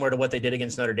remotely similar to what they did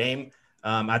against Notre Dame,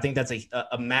 I think that's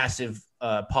a massive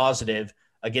positive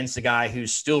against a guy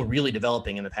who's still really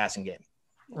developing in the passing game.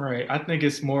 Right. I think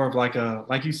it's more of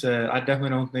like you said, I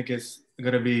definitely don't think it's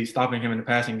going to be stopping him in the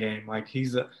passing game. Like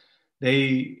he's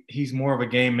more of a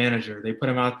game manager. They put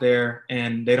him out there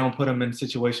and they don't put him in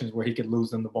situations where he could lose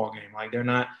them the ball game. Like they're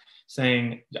not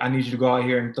saying, I need you to go out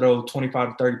here and throw 25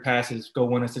 to 30 passes, go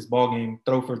win us this ball game,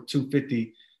 throw for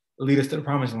 250, lead us to the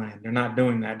promised land. They're not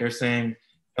doing that. They're saying,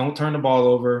 don't turn the ball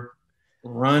over,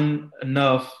 run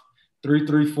enough,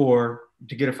 3-3-4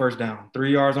 to get a first down.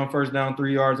 3 yards on first down,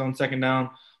 3 yards on second down,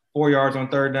 4 yards on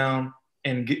third down,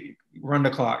 and run the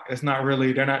clock. It's not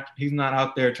really, he's not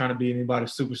out there trying to be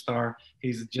anybody's superstar.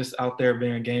 He's just out there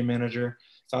being a game manager.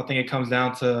 So I think it comes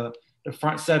down to the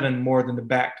front seven more than the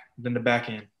back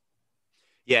end.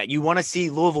 Yeah, you want to see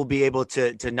Louisville be able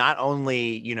to not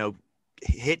only,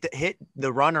 hit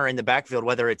the runner in the backfield,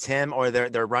 whether it's him or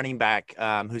their running back,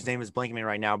 whose name is blanking me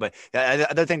right now. But the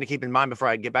other thing to keep in mind before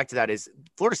I get back to that is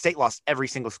Florida State lost every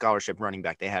single scholarship running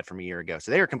back they had from a year ago.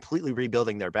 So they are completely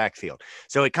rebuilding their backfield.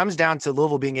 So it comes down to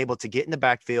Louisville being able to get in the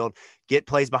backfield, get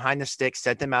plays behind the sticks,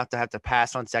 set them out to have to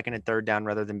pass on second and third down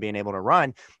rather than being able to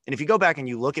run. And if you go back and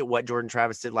you look at what Jordan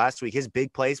Travis did last week, his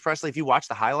big plays, Presley, if you watch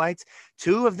the highlights,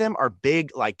 2 of them are big,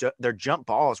 like they're jump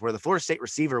balls where the Florida State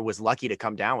receiver was lucky to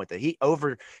come down with it. He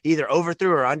either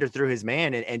overthrew or underthrew his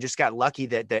man and just got lucky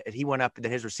that he went up, that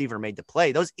his receiver made the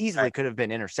play. Those easily could have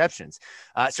been interceptions.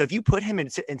 So if you put him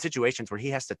in situations where he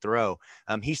has to throw,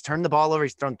 he's turned the ball over.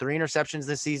 He's thrown 3 interceptions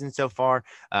this season so far.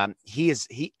 He is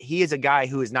a guy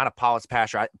who is not a polished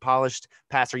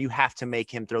passer. You have to make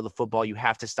him throw the football. You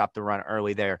have to stop the run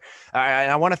early there.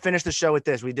 And I want to finish the show with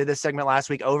this. We did this segment last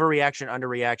week, overreaction,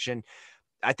 underreaction.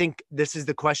 I think this is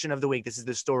the question of the week. This is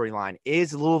the storyline.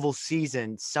 Is Louisville's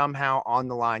season somehow on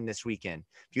the line this weekend?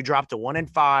 If you drop to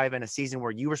 1-5 in a season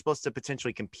where you were supposed to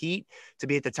potentially compete to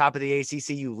be at the top of the ACC,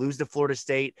 you lose to Florida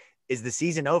State. Is the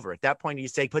season over? At that point, do you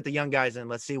say, put the young guys in,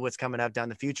 let's see what's coming up down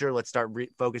the future. Let's start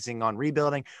focusing on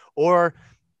rebuilding. Or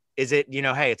is it,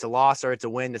 hey, it's a loss or it's a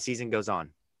win. The season goes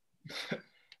on.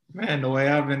 Man, the way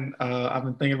I've been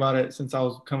thinking about it since I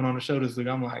was coming on the show this week,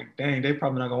 I'm like, dang, they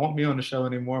probably not gonna want me on the show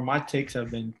anymore. My takes have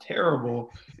been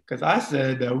terrible because I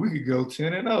said that we could go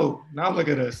 10-0. Now look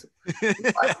at us,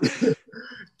 10-0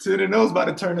 is about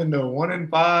to turn into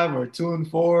 1-5 or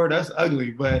 2-4. That's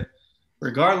ugly. But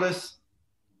regardless,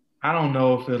 I don't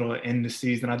know if it'll end the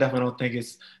season. I definitely don't think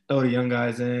it's throw the young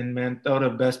guys in, man. Throw the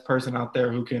best person out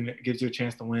there who can gives you a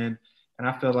chance to win. And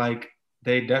I feel like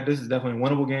this is definitely a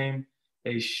winnable game.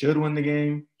 They should win the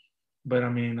game, but I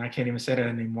mean, I can't even say that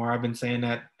anymore. I've been saying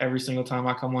that every single time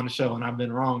I come on the show, and I've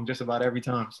been wrong just about every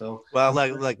time. So, well,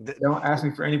 don't ask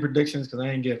me for any predictions because I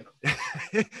ain't giving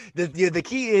them. The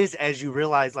key is, as you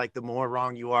realize, like the more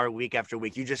wrong you are week after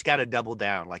week, you just got to double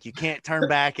down. Like you can't turn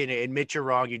back and admit you're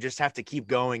wrong. You just have to keep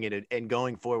going and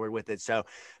going forward with it. So,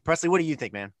 Presley, what do you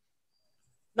think, man?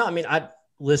 No, I mean, I'm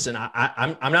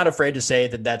not afraid to say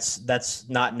that that's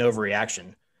not an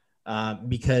overreaction.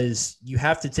 Because you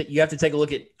have to take a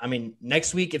look at, I mean,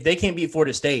 next week, if they can't beat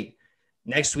Florida State,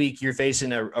 next week you're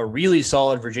facing a really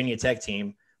solid Virginia Tech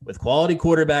team with quality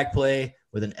quarterback play,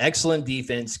 with an excellent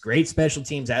defense, great special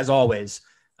teams as always.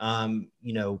 It's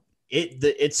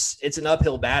an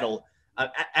uphill battle.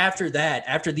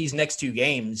 After these next 2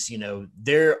 games,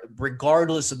 they're,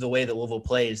 regardless of the way that Louisville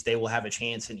plays, they will have a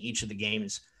chance in each of the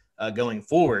games going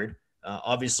forward.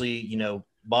 Obviously,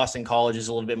 Boston College is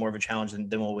a little bit more of a challenge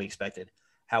than what we expected.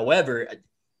 However,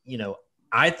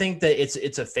 I think that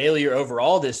it's a failure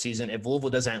overall this season if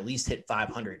Louisville doesn't at least hit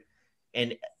 500.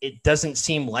 And it doesn't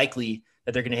seem likely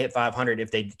that they're going to hit 500 if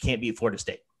they can't beat Florida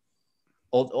State.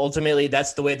 Ultimately,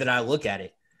 that's the way that I look at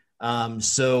it.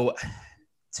 So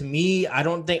to me, I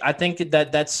think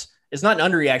that's it's not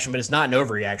an underreaction, but it's not an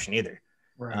overreaction either.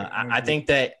 Right. I think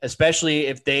that especially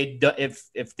if they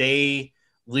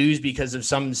lose because of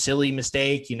some silly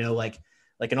mistake, like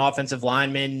an offensive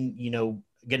lineman,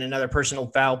 getting another personal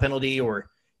foul penalty, or,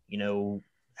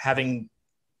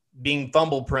 being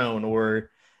fumble prone, or,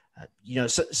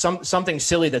 something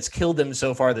silly that's killed them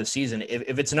so far this season.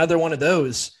 If it's another one of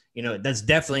those, that's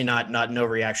definitely not no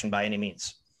reaction by any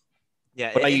means.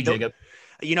 Yeah. What about you, Jacob?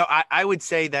 I would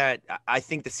say that I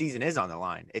think the season is on the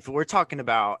line. If we're talking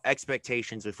about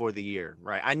expectations before the year,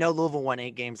 right? I know Louisville won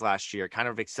 8 games last year, kind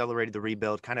of accelerated the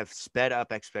rebuild, kind of sped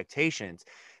up expectations.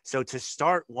 So to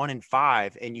start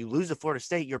 1-5 and you lose to Florida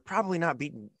State, you're probably not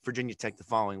beating Virginia Tech the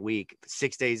following week.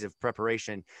 6 days of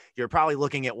preparation, you're probably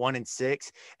looking at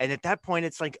 1-6. And at that point,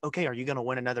 it's like, okay, are you going to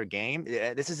win another game?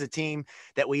 This is a team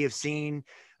that we have seen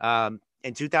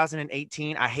in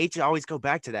 2018. I hate to always go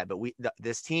back to that, but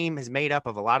this team is made up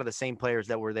of a lot of the same players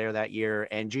that were there that year.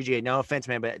 And GG, no offense,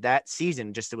 man, but that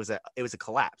season it was a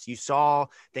collapse. You saw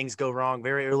things go wrong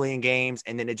very early in games,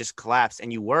 and then it just collapsed.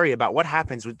 And you worry about what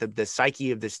happens with the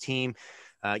psyche of this team.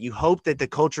 You hope that the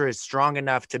culture is strong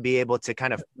enough to be able to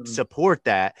kind of support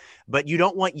that, but you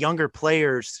don't want younger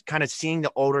players kind of seeing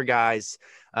the older guys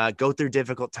go through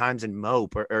difficult times and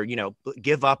mope or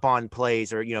give up on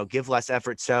plays or, give less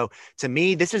effort. So to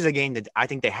me, this is a game that I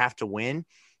think they have to win.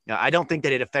 Now, I don't think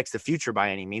that it affects the future by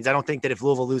any means. I don't think that if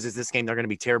Louisville loses this game, they're going to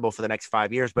be terrible for the next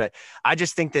 5 years. But I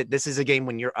just think that this is a game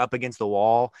when you're up against the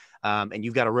wall and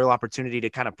you've got a real opportunity to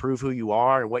kind of prove who you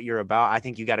are and what you're about. I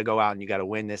think you got to go out and you got to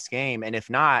win this game. And if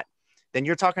not, then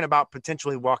you're talking about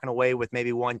potentially walking away with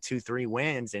maybe 1, 2, 3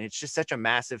 wins. And it's just such a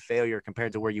massive failure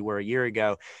compared to where you were a year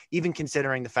ago, even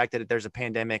considering the fact that there's a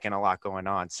pandemic and a lot going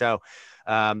on. So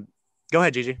go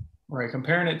ahead, Gigi. Right.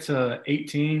 Comparing it to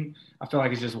 18, I feel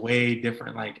like it's just way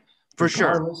different. Like, for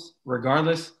sure.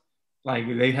 Regardless, like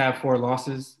they have 4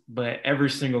 losses, but every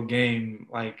single game,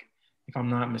 like if I'm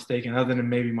not mistaken, other than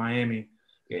maybe Miami,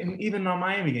 even on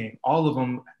Miami game, all of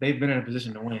them, they've been in a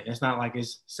position to win. It's not like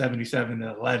it's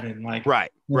 77-11. Like,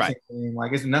 right. Like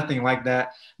it's nothing like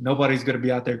that. Nobody's going to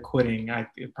be out there quitting. I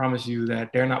promise you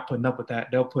that they're not putting up with that.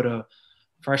 They'll put a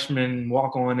freshman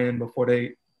walk on in before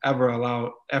they ever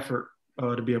allow effort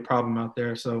to be a problem out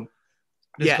there. So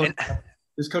this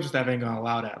coaching staff ain't gonna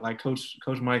allow that. Like Coach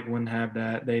Mike wouldn't have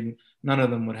that. None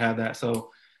of them would have that. So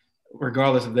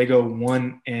regardless if they go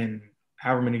 1 and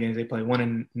however many games they play,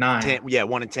 1-9,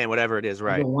 1-10, whatever it is,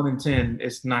 right? 1-10,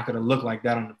 it's not gonna look like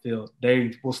that on the field.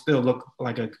 They will still look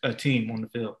like a team on the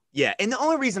field. Yeah, and the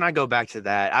only reason I go back to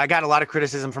that, I got a lot of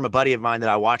criticism from a buddy of mine that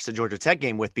I watched the Georgia Tech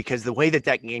game with, because the way that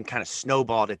game kind of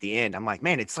snowballed at the end, I'm like,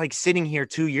 man, it's like sitting here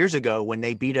 2 years ago when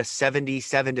they beat us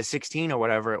 77-16 or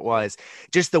whatever it was,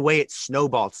 just the way it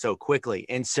snowballed so quickly.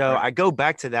 And so I go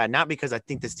back to that, not because I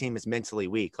think this team is mentally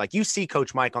weak. Like you see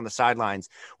Coach Mike on the sidelines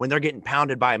when they're getting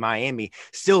pounded by Miami,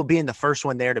 still being the first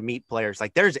one there to meet players.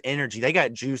 Like there's energy. They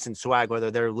got juice and swag,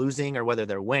 whether they're losing or whether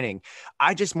they're winning.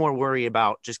 I just more worry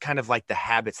about just kind of like the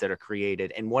habits that are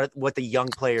created and what the young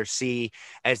players see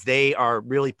as they are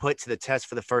really put to the test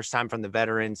for the first time from the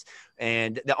veterans.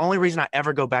 And the only reason I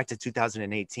ever go back to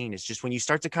 2018 is just when you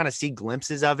start to kind of see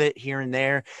glimpses of it here and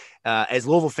there. As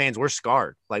Louisville fans, we're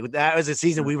scarred. Like that was a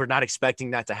season we were not expecting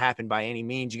that to happen by any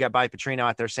means. You got Bobby Petrino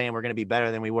out there saying we're going to be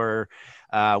better than we were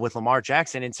with Lamar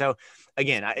Jackson. And so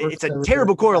again, it's a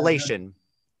terrible correlation.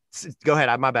 Go ahead.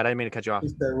 My bad. I didn't mean to cut you off. He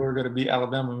said we were going to beat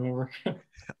Alabama, remember?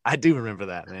 I do remember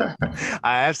that, man.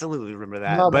 I absolutely remember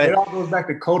that. No, but it all goes back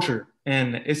to culture,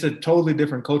 and it's a totally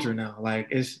different culture now. Like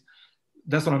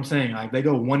that's what I'm saying. Like they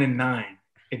go 1-9.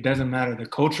 It doesn't matter. The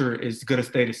culture is going to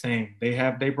stay the same.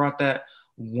 They brought that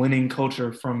winning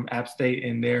culture from App State,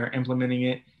 and they're implementing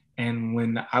it. And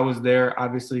when I was there,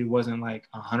 obviously it wasn't like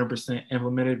 100%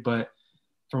 implemented, but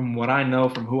from what I know,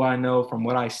 from who I know, from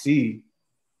what I see,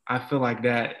 I feel like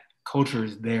that culture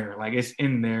is there. Like it's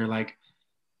in there. Like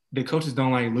the coaches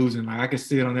don't like losing. Like I can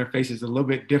see it on their faces a little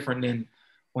bit different than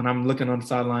when I'm looking on the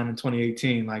sideline in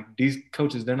 2018. Like these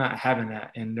coaches, they're not having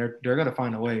that, and they're going to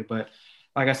find a way. But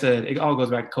like I said, it all goes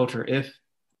back to culture. If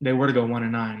they were to go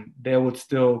 1-9, they would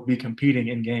still be competing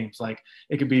in games. Like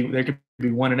they could be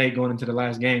 1-8 going into the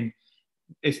last game.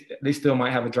 They still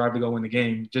might have a drive to go win the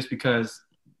game just because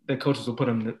the coaches will put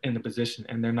them in the position,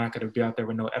 and they're not going to be out there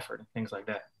with no effort and things like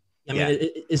that. I mean,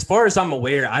 as far as I'm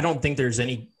aware, I don't think there's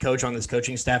any coach on this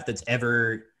coaching staff that's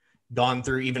ever gone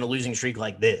through even a losing streak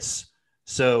like this.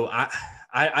 So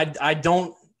I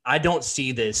don't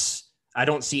see this. I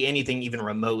don't see anything even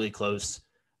remotely close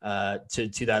to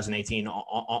 2018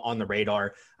 on the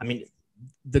radar. I mean,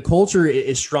 the culture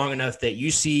is strong enough that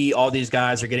you see all these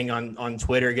guys are getting on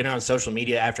Twitter, getting on social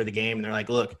media after the game, and they're like,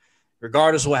 look,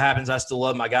 regardless of what happens, I still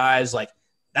love my guys. Like,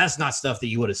 that's not stuff that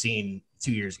you would have seen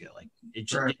 2 years ago. Like,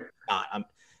 it's not. I'm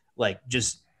like,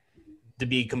 just to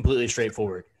be completely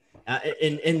straightforward.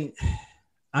 And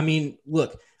I mean,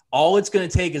 look, all it's going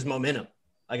to take is momentum.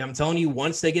 Like I'm telling you,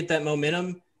 once they get that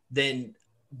momentum, then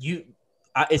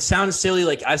it sounds silly.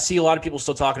 Like I see a lot of people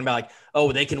still talking about like,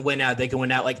 oh, they can win out. They can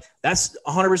win out. Like that's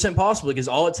 100% possible because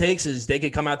all it takes is they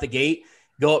could come out the gate,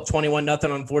 go up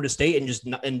 21-0 on Florida State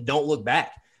and don't look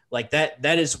back. Like that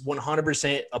is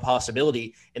 100% a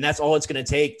possibility. And that's all it's going to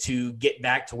take to get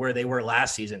back to where they were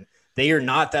last season. They are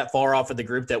not that far off of the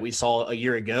group that we saw a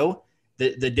year ago.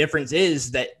 The difference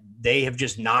is that they have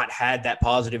just not had that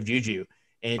positive juju.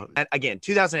 And again,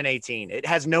 2018, it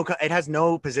has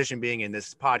no position being in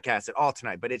this podcast at all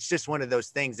tonight, but it's just one of those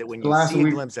things that when you see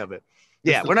a glimpse of it,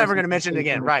 we're never going to mention it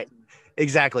again. Right.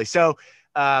 Exactly. So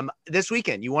this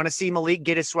weekend, you want to see Malik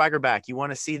get his swagger back. You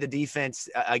want to see the defense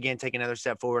again, take another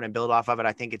step forward and build off of it.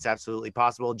 I think it's absolutely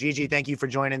possible. Gigi, thank you for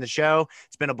joining the show.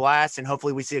 It's been a blast and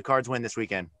hopefully we see a Cards win this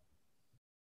weekend.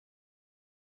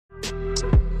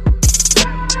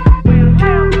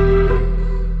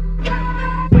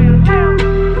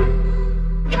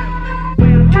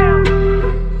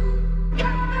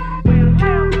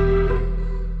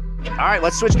 All right,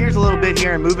 let's switch gears a little bit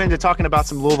here and move into talking about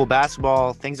some Louisville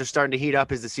basketball. Things are starting to heat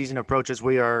up as the season approaches.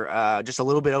 We are just a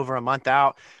little bit over a month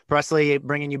out. Presley,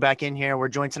 bringing you back in here. We're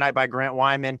joined tonight by Grant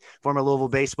Weinman, former Louisville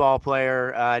baseball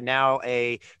player, now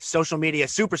a social media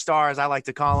superstar, as I like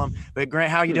to call him. But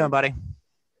Grant, how are you doing, buddy?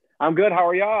 I'm good. How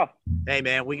are y'all? Hey,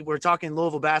 man, we're talking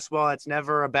Louisville basketball. It's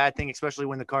never a bad thing, especially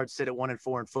when the Cards sit at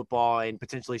 1-4 in football and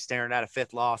potentially staring at a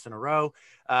fifth loss in a row.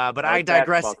 But I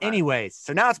digress anyways.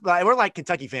 So now we're like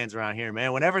Kentucky fans around here,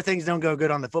 man. Whenever things don't go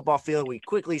good on the football field, we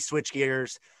quickly switch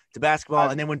gears to basketball.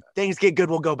 And then when things get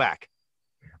good, we'll go back.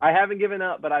 I haven't given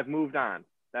up, but I've moved on.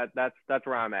 That's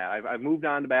where I'm at. I've moved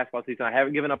on to basketball season. I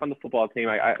haven't given up on the football team.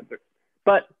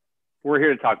 But we're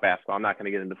here to talk basketball. I'm not going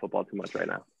to get into football too much right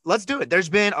now. Let's do it. There's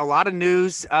been a lot of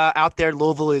news out there.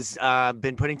 Louisville has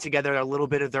been putting together a little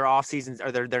bit of their off seasons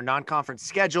or their non-conference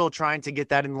schedule, trying to get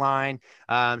that in line.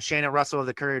 Shannon Russell of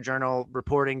the Courier-Journal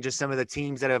reporting just some of the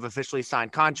teams that have officially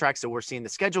signed contracts. So we're seeing the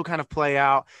schedule kind of play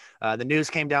out. The news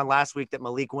came down last week that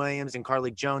Malik Williams and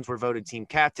Carlik Jones were voted team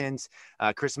captains.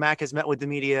 Chris Mack has met with the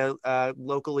media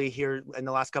locally here in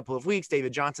the last couple of weeks.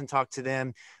 David Johnson talked to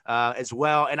them as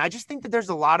well. And I just think that there's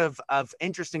a lot of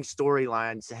interesting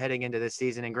storylines heading into this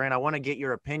season. And Grant, I want to get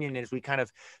your opinion as we kind of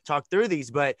talk through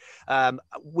these, but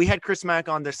we had Chris Mack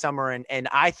on this summer. And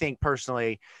I think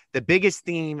personally, the biggest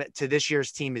theme to this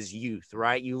year's team is youth,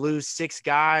 right? You lose 6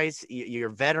 guys, your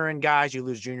veteran guys, you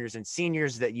lose juniors and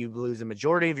seniors, that you lose the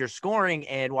majority of your scoring.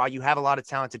 And while you have a lot of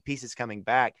talented pieces coming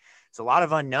back, it's a lot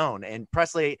of unknown. And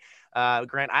Presley,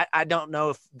 Grant, I don't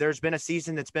know if there's been a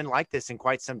season that's been like this in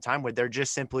quite some time where there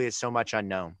just simply is so much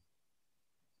unknown.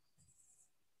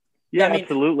 Yeah, I mean,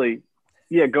 absolutely.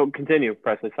 Yeah, go continue,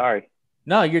 Presley. Sorry.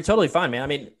 No, you're totally fine, man. I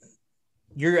mean,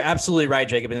 you're absolutely right,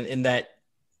 Jacob, in that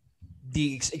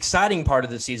the exciting part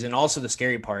of the season, also the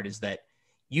scary part, is that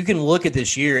you can look at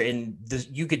this year and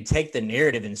you could take the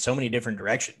narrative in so many different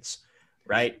directions,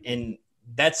 right? And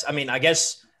that's, I mean, I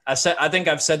guess I think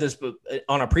I've said this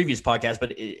on a previous podcast,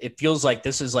 but it feels like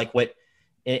this is like what,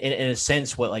 in a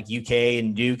sense, what like UK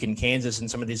and Duke and Kansas and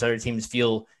some of these other teams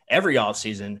feel every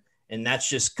offseason. And that's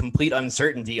just complete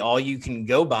uncertainty. All you can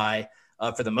go by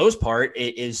for the most part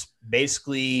is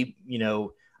basically, you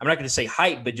know, I'm not going to say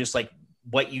hype, but just like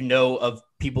what you know of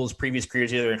people's previous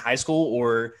careers, either in high school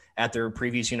or at their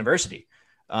previous university.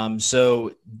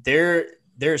 So there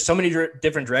are so many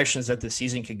different directions that the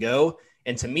season could go.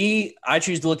 And to me, I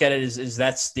choose to look at it as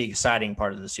that's the exciting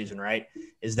part of the season, right?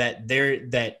 Is that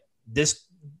this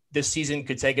season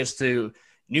could take us to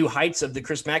new heights of the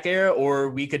Chris Mack era, or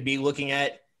we could be looking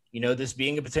at, you know, this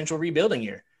being a potential rebuilding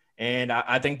year. And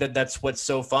I think that that's what's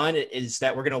so fun, is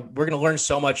that we're gonna learn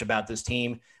so much about this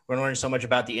team. We're gonna learn so much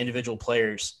about the individual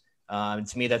players. And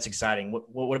to me, that's exciting.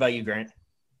 What about you, Grant?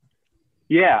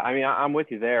 Yeah, I mean, I'm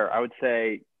with you there. I would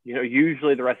say, you know,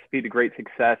 usually the recipe to great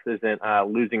success isn't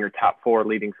losing your top 4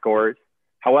 leading scorers.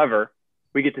 However,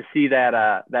 we get to see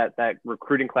that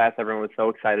recruiting class everyone was so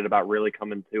excited about really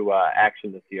coming to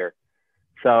action this year.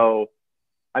 So,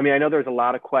 I mean, I know there's a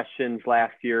lot of questions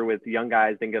last year with the young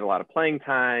guys didn't get a lot of playing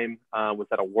time. Was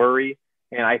that a worry?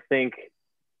 And I think,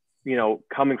 you know,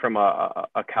 coming from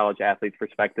a college athlete's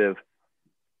perspective,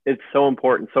 it's so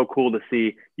important, so cool to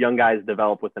see young guys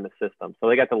develop within a system. So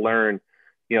they got to learn,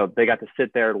 you know, they got to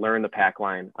sit there, learn the pack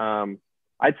line.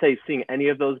 I'd say seeing any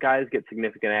of those guys get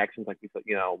significant actions, like we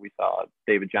saw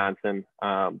David Johnson,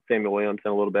 Samuel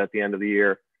Williamson a little bit at the end of the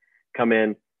year come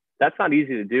in. That's not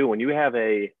easy to do when you have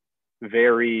a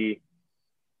very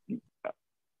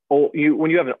old, when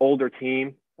you have an older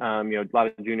team, you know, a lot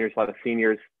of juniors, a lot of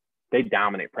seniors. they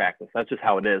dominate practice. That's just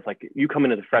how it is. Like, you come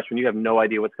in as a freshman, you have no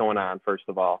idea what's going on. First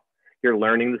of all, you're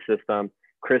learning the system.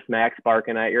 Chris Mack's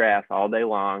barking at your ass all day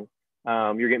long.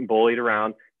 You're getting bullied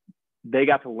around. They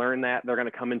got to learn that. They're going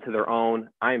to come into their own.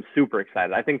 I am super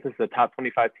excited. I think this is a top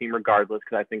 25 team regardless,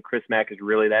 because I think Chris Mack is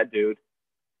really that dude.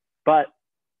 But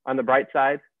on the bright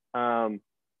side,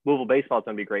 Louisville baseball is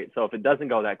going to be great. So if it doesn't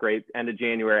go that great, end of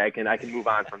January, I can move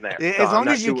on from there. So as long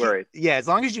as you worried. As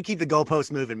long as you keep the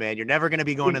goalposts moving, man, you're never going to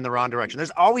be going in the wrong direction.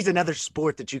 There's always another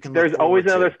sport that you can. There's always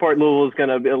another sport Louisville is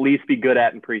going to at least be good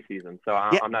at in preseason. So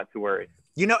I'm not too worried.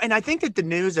 You know, and I think that the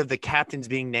news of the captains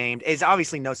being named is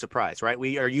obviously no surprise, right?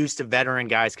 We are used to veteran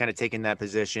guys kind of taking that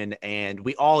position, and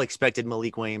we all expected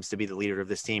Malik Williams to be the leader of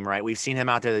this team, right? We've seen him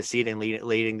out there this season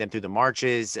leading them through the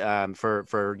marches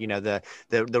for you know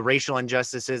the racial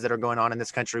injustices that are going on in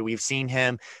this country. We've seen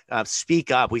him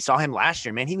speak up. We saw him last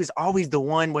year, man. He was always the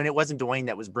one when it wasn't Dwayne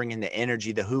that was bringing the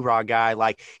energy, the hoorah guy.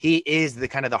 Like, he is the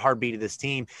kind of the heartbeat of this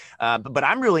team. But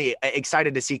I'm really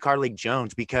excited to see Carlik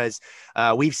Jones, because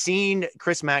we've seen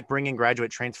Chris Mack bring in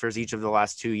graduate transfers each of the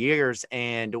last 2 years.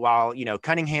 And while, you know,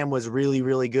 Cunningham was really,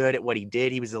 really good at what he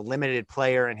did, he was a limited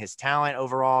player in his talent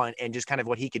overall and just kind of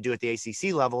what he could do at the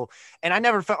ACC level. And I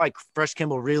never felt like Fresh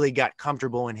Kimball really got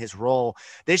comfortable in his role.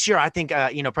 This year, I think,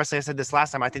 you know, Presley, I said this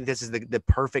last time, I think this is the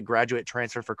perfect graduate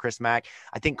transfer for Chris Mack.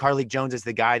 I think Carlik Jones is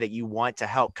the guy that you want to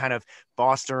help kind of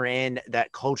foster in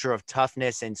that culture of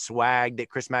toughness and swag that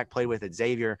Chris Mack played with at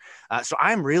Xavier. So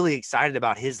I'm really excited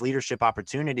about his leadership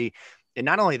opportunity. And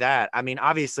not only that, I mean,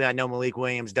 obviously I know Malik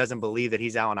Williams doesn't believe that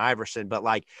he's Allen Iverson, but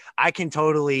like, I can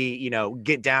totally, you know,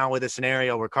 get down with a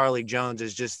scenario where Carlik Jones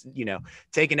is just, you know,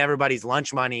 taking everybody's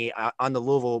lunch money on the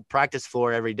Louisville practice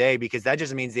floor every day, because that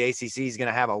just means the ACC is going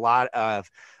to have a lot of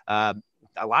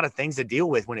things to deal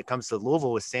with when it comes to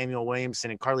Louisville with Samuel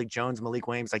Williamson and Carlik Jones, Malik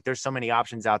Williams. Like, there's so many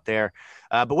options out there.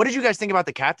 But what did you guys think about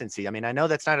the captaincy? I mean, I know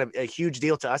that's not a huge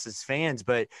deal to us as fans,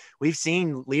 but we've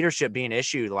seen leadership be an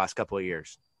issue the last couple of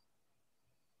years.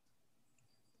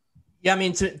 Yeah, I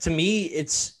mean, to me,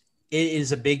 it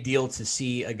is a big deal to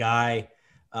see a guy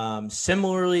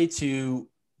similarly to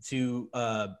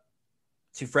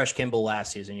Fresh Kimball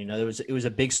last season. You know, it was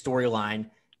a big storyline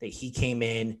that he came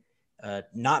in,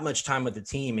 not much time with the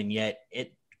team, and yet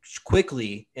it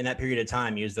quickly in that period of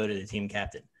time he was voted the team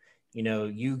captain. You know,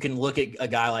 you can look at a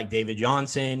guy like David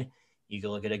Johnson, you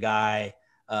can look at a guy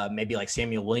maybe like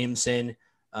Samuel Williamson.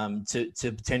 To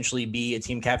potentially be a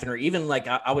team captain, or even like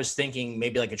I was thinking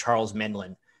maybe like a Charles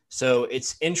Menlin. So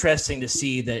it's interesting to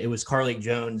see that it was Carlik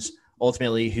Jones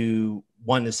ultimately who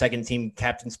won the second team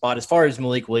captain spot. As far as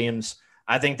Malik Williams,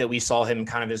 I think that we saw him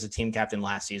kind of as a team captain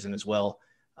last season as well.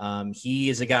 He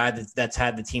is a guy that's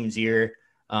had the team's ear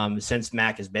since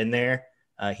Mack has been there.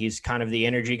 He's kind of the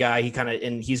energy guy.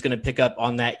 And he's going to pick up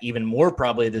on that even more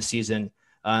probably this season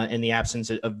in the absence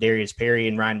of Darius Perry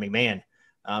and Ryan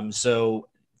McMahon. So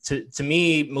to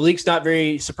me, Malik's not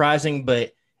very surprising,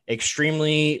 but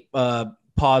extremely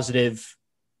positive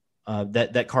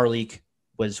that Carlik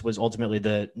was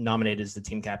ultimately nominated as the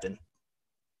team captain.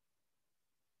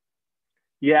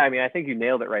 Yeah, I mean, I think you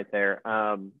nailed it right there.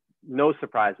 No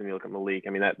surprise when you look at Malik.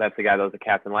 I mean, that's the guy that was the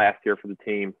captain last year for the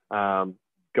team.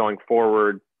 Going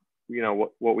forward, you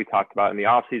know, what we talked about in the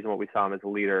offseason, what we saw him as a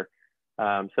leader.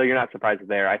 So you're not surprised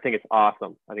there. I think it's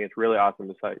awesome. I think it's really awesome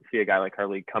to see a guy like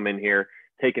Carlik come in here,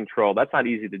 take control. That's not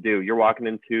easy to do. You're walking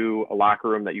into a locker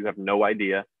room that you have no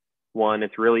idea. One,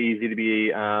 it's really easy to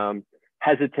be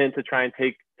hesitant to try and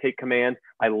take command.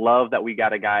 I love that we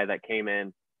got a guy that came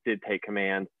in, did take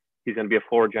command. He's going to be a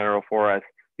floor general for us.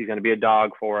 He's going to be a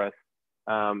dog for us.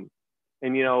 And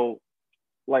you know,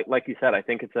 like you said, I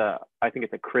think it's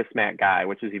a Chris Mack guy,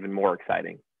 which is even more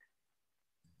exciting.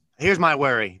 Here's my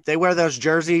worry. They wear those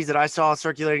jerseys that I saw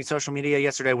circulating social media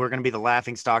yesterday. We're going to be the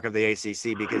laughing stock of the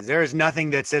ACC, because there is nothing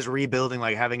that says rebuilding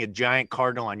like having a giant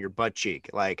cardinal on your butt cheek.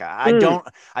 Like, I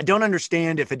don't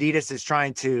understand if Adidas is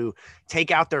trying to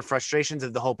take out their frustrations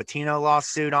of the whole Patino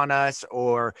lawsuit on us,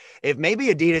 or if maybe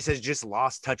Adidas has just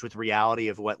lost touch with reality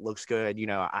of what looks good. You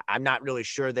know, I'm not really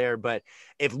sure there, but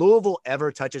if Louisville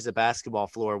ever touches a basketball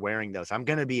floor wearing those, I'm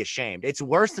going to be ashamed. It's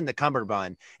worse than the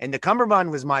Cummerbund, and the Cummerbund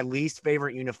was my least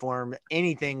favorite uniform,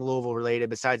 anything Louisville related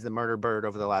besides the Murder Bird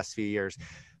over the last few years.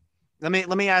 Let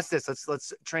me ask this.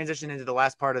 Let's transition into the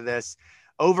last part of this.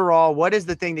 Overall, what is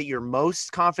the thing that you're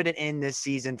most confident in this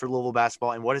season for Louisville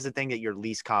basketball, and what is the thing that you're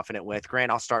least confident with?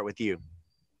 Grant, I'll start with you.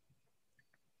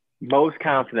 Most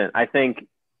confident. I think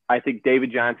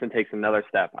David Johnson takes another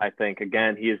step. I think,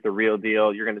 again, he is the real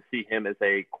deal. You're going to see him as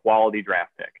a quality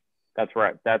draft pick. That's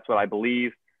right. That's what I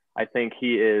believe. I think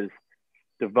he is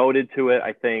devoted to it.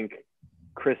 I think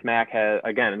Chris Mack has,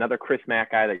 again, another Chris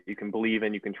Mack guy that you can believe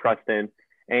in, you can trust in.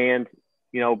 And,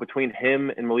 between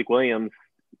him and Malik Williams,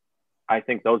 I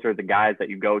think those are the guys that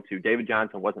you go to. David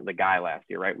Johnson wasn't the guy last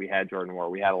year, right? We had Jordan Moore.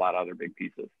 We had a lot of other big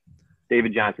pieces.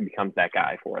 David Johnson becomes that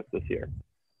guy for us this year.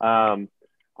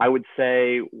 I would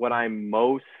say what I'm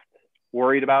most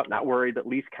worried about, not worried, but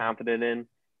least confident in,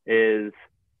 is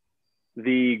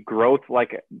the growth.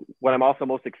 Like, what I'm also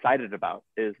most excited about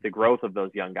is the growth of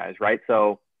those young guys, right?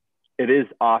 So it is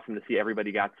awesome to see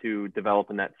everybody got to develop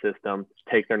in that system,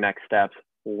 take their next steps,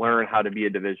 learn how to be a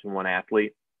Division I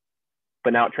athlete.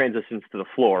 But now it transitions to the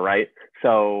floor, right?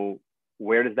 So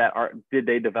where does that, did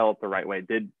they develop the right way?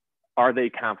 Are they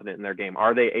confident in their game?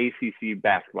 Are they ACC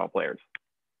basketball players?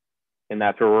 And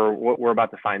that's where we're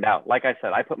about to find out. Like I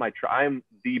said, I'm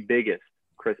the biggest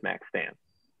Chris Mack stan.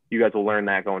 You guys will learn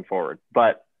that going forward.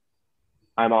 But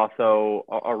I'm also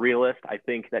a realist. I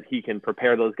think that he can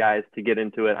prepare those guys to get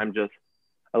into it. I'm just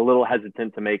a little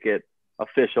hesitant to make it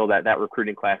official that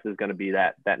recruiting class is going to be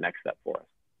that next step for us.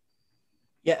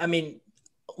 Yeah, I mean,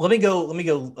 let me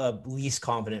go least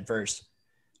confident first.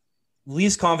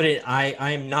 Least confident, I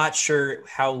am not sure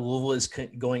how Louisville is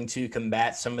going to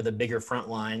combat some of the bigger front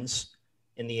lines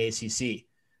in the ACC.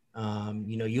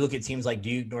 You look at teams like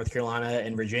Duke, North Carolina,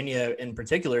 and Virginia in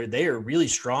particular, they are really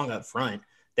strong up front.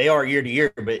 They are year to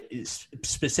year, but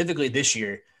specifically this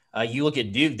year, you look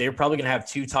at Duke, they're probably going to have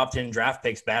 2 top 10 draft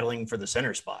picks battling for the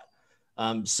center spot.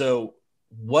 So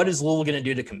what is Louisville going to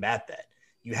do to combat that?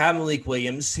 You have Malik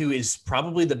Williams, who is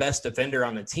probably the best defender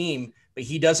on the team, but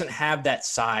he doesn't have that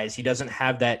size. He doesn't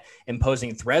have that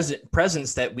imposing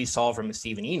presence that we saw from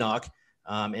Stephen Enoch.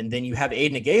 And then you have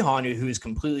Aiden Agayon, who is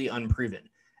completely unproven.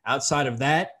 Outside of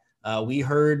that, we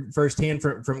heard firsthand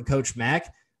from Coach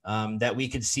Mack that we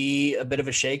could see a bit of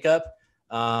a shakeup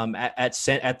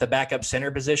at the backup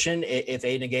center position if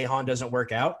Aiden Agayon doesn't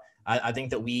work out. I think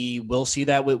that we will see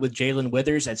that with Jalen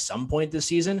Withers at some point this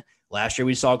season. Last year,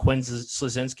 we saw Quinn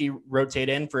Slazinski rotate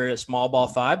in for a small ball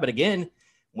 5. But again,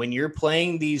 when you're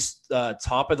playing these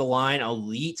top-of-the-line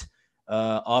elite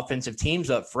offensive teams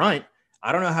up front,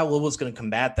 I don't know how Louisville's going to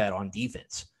combat that on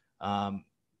defense.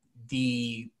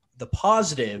 The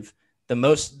positive,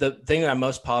 the thing that I'm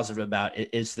most positive about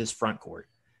is this front court.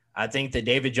 I think that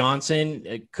David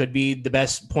Johnson could be the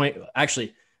best point.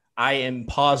 Actually, I am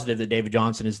positive that David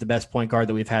Johnson is the best point guard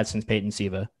that we've had since Peyton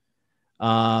Siva.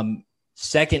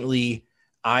 Secondly,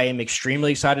 I am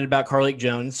extremely excited about Carlik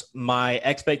Jones. My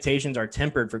expectations are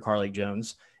tempered for Carlik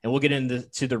Jones, and we'll get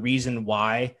into the reason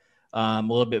why a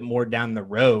little bit more down the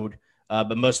road.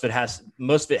 But most of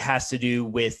it has to do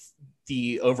with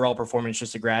the overall performance,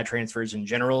 just the grad transfers in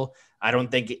general. I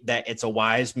don't think that it's a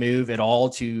wise move at all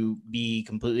to be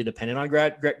completely dependent on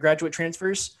graduate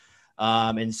transfers.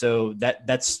 And so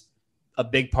that's a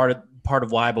big part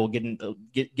of why we'll get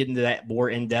into that more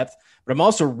in depth. But I'm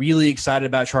also really excited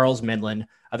about Charles Midland.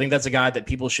 I think that's a guy that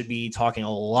people should be talking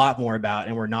a lot more about,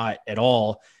 and we're not at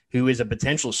all, who is a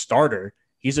potential starter.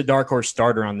 He's a dark horse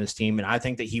starter on this team, and I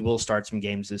think that he will start some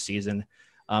games this season.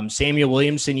 Samuel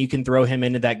Williamson, you can throw him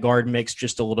into that guard mix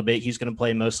just a little bit. He's going to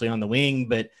play mostly on the wing,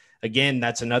 but again,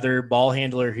 that's another ball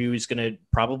handler who's going to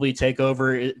probably take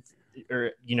over,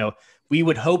 or, we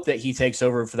would hope that he takes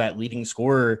over for that leading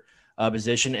scorer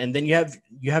position. And then you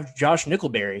have Josh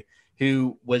Nickelberry,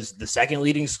 who was the second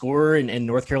leading scorer in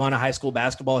North Carolina high school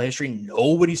basketball history.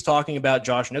 Nobody's talking about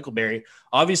Josh Nickelberry.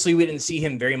 Obviously, we didn't see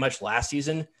him very much last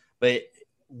season, but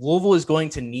Louisville is going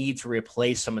to need to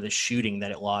replace some of the shooting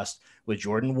that it lost with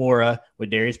Jordan Wara, with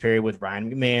Darius Perry, with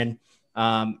Ryan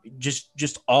McMahon.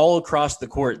 Just all across the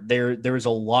court, there was a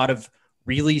lot of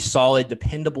really solid,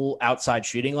 dependable outside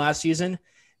shooting last season.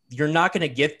 You're not going to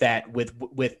get that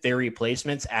with their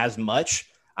replacements as much.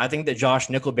 I think that Josh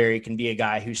Nickelberry can be a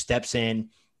guy who steps in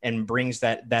and brings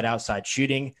that outside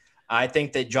shooting. I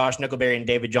think that Josh Nickelberry and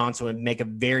David Johnson would make a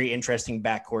very interesting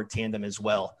backcourt tandem as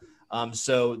well.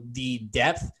 So the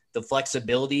depth, the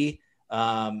flexibility,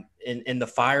 and the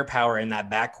firepower in that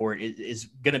backcourt is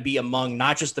going to be among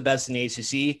not just the best in the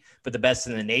ACC, but the best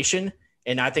in the nation.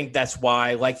 And I think that's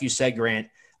why, like you said, Grant,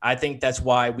 I think that's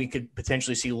why we could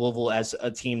potentially see Louisville as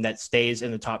a team that stays in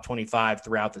the top 25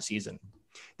 throughout the season.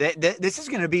 This is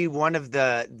going to be one of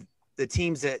the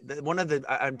teams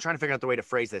I'm trying to figure out the way to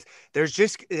phrase this.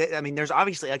 There's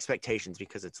obviously expectations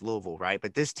because it's Louisville, right?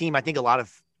 But this team, I think a lot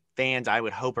of fans, I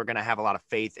would hope, are going to have a lot of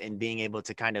faith in being able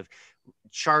to kind of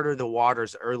charter the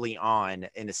waters early on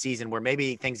in the season where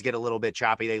maybe things get a little bit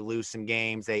choppy. They lose some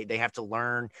games. They have to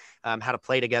learn how to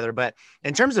play together. But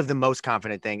in terms of the most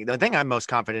confident thing, the thing I'm most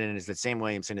confident in is that Sam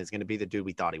Williamson is going to be the dude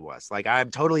we thought he was. Like, I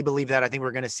totally believe that. I think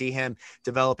we're going to see him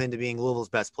develop into being Louisville's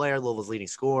best player, Louisville's leading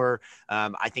scorer.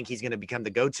 I think he's going to become the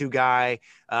go-to guy.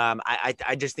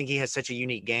 I just think he has such a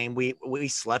unique game. We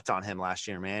slept on him last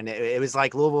year, man. It was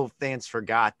like Louisville fans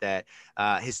forgot that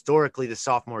historically the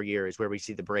sophomore year is where we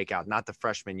see the breakout, not the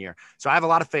freshman year. So I have a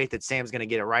lot of faith that Sam's going to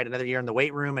get it right. Another year in the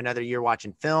weight room, another year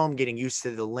watching film, getting used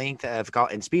to the length of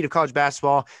and speed of college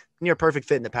basketball. Near perfect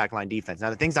fit in the pack line defense.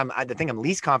 Now, the thing I'm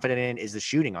least confident in is the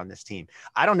shooting on this team.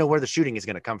 I don't know where the shooting is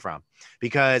going to come from,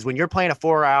 because when you're playing a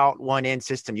 4-out, 1-in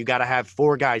system, you got to have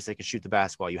 4 guys that can shoot the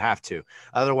basketball. You have to.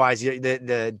 Otherwise,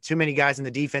 the too many guys in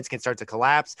the defense can start to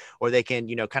collapse, or they can,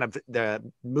 kind of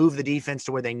move the defense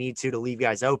to where they need to leave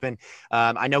guys open.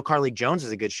 I know Carly Jones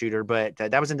is a good shooter, but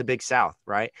that was in the Big South,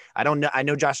 right? I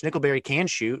know Josh Nickelberry can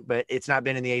shoot, but it's not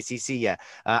been in the ACC yet.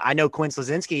 I know Quinn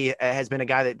Slazinski has been a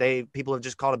guy that people have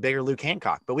just called a bigger Luke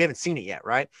Hancock, but we haven't seen it yet,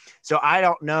 right? So I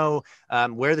don't know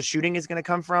where the shooting is going to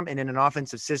come from. And in an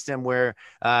offensive system where,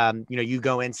 you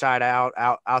go inside out,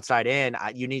 outside in,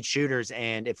 you need shooters.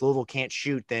 And if Louisville can't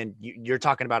shoot, then you're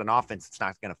talking about an offense that's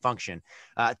not going to function.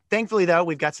 Thankfully, though,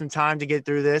 we've got some time to get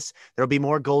through this. There'll be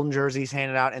more golden jerseys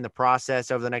handed out in the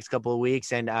process over the next couple of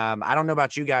weeks. And I don't know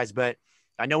about you guys, but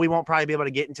I know we won't probably be able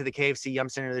to get into the KFC Yum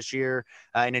Center this year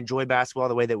and enjoy basketball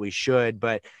the way that we should.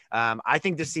 But I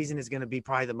think this season is going to be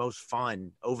probably the most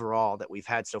fun overall that we've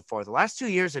had so far. The last 2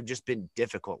 years have just been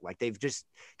difficult. Like,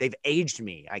 they've aged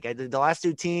me. Like, the last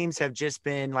 2 teams have just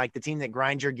been like the team that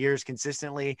grinds your gears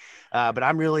consistently. But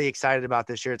I'm really excited about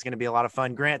this year. It's going to be a lot of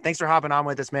fun. Grant, thanks for hopping on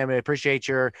with us, man. We appreciate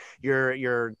your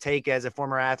take as a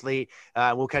former athlete.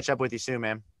 We'll catch up with you soon,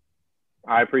 man.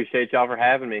 I appreciate y'all for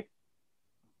having me.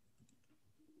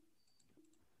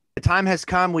 The time has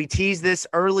come. We teased this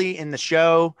early in the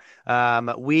show.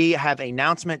 We have an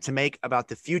announcement to make about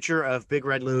the future of Big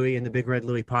Red Louie and the Big Red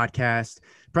Louie podcast.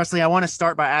 Presley, I want to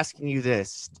start by asking you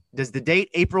this. Does the date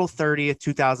April 30th,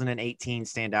 2018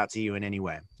 stand out to you in any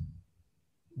way?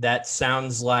 That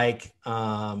sounds like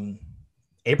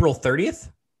April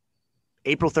 30th?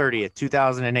 April 30th,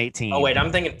 2018. Oh, wait,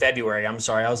 I'm thinking February. I'm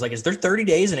sorry. I was like, is there 30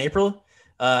 days in April?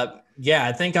 Yeah,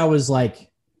 I think I was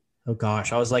like, oh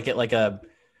gosh, I was like at like a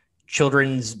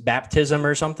children's baptism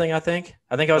or something. I think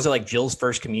I was at like Jill's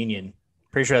first communion.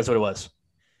 Pretty sure that's what it was.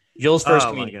 Jill's first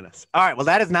communion. My goodness. All right. Well,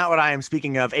 that is not what I am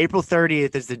speaking of. April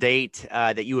 30th is the date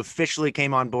that you officially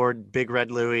came on board Big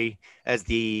Red Louie as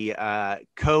the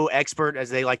co-expert, as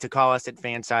they like to call us at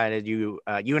Fansided. You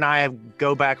and I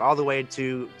go back all the way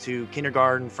to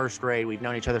kindergarten, first grade. We've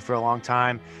known each other for a long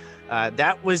time.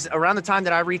 That was around the time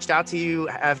that I reached out to you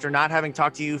after not having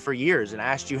talked to you for years and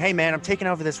asked you, hey, man, I'm taking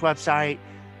over this website.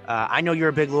 I know you're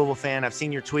a big Louisville fan. I've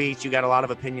seen your tweets. You got a lot of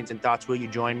opinions and thoughts. Will you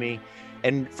join me?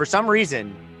 And for some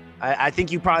reason, I think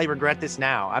you probably regret this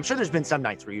now. I'm sure there's been some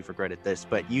nights where you've regretted this,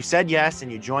 but you said yes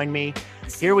and you joined me.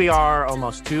 Here we are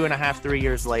almost 2.5, 3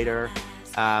 years later.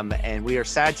 And we are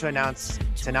sad to announce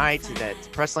tonight that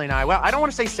Presley and I, well, I don't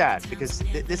want to say sad because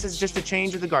this is just a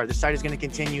change of the guard. The site is going to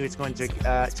continue. It's going to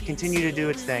continue to do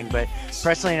its thing. But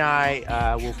Presley and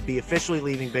I will be officially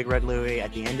leaving Big Red Louie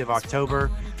at the end of October.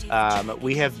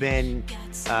 We have been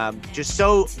just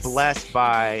so blessed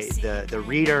by the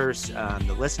readers,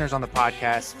 the listeners on the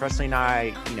podcast. Presley and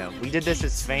I, we did this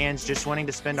as fans, just wanting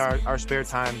to spend our spare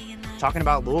time talking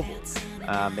about Louisville.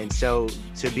 And so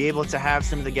to be able to have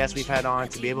some of the guests we've had on,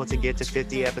 to be able to get to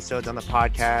 50 episodes on the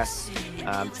podcast,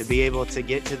 to be able to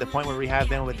get to the point where we have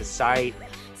been with the site,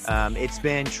 it's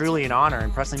been truly an honor.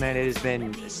 And Presley, man, it has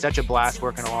been such a blast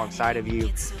working alongside of you.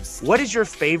 What is your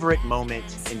favorite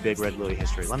moment in Big Red Louie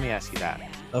history? Let me ask you that.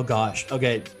 Oh, gosh.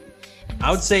 Okay.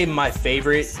 I would say my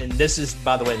favorite, and this is,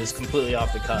 by the way, this is completely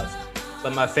off the cuff,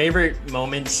 but my favorite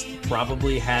moments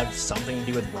probably have something to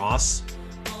do with Ross.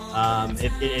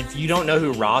 If you don't know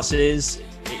who Ross is,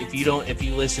 if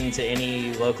you listen to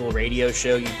any local radio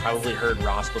show, you probably heard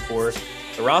Ross before.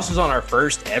 But Ross was on our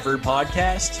first ever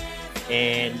podcast,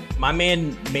 and my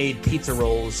man made pizza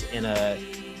rolls in a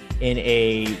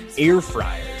air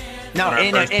fryer. No,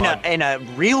 in a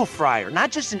real fryer,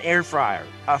 not just an air fryer,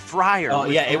 a fryer. Oh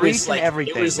yeah, it was like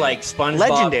everything. It was like SpongeBob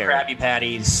Legendary. Krabby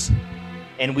Patties.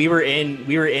 And we were in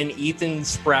Ethan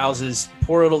Sprouse's,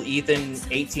 poor little Ethan,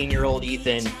 18-year-old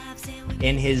Ethan,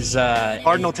 in his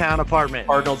Cardinal Town apartment,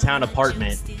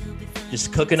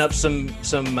 just cooking up some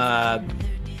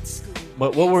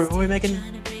what were we making?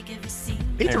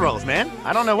 Pizza rolls, man.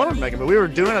 I don't know what we're making, but we were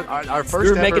doing our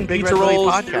first. We were making pizza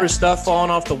rolls. Podcast. There was stuff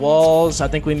falling off the walls. I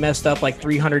think we messed up like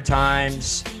 300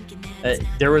 times.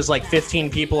 there was like 15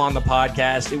 people on the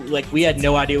podcast. We had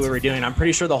no idea what we were doing. I'm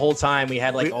pretty sure the whole time we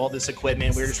had like all this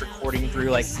equipment. We were just recording through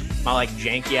like my like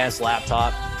janky ass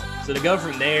laptop. So to go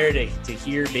from there to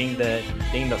here being the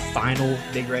final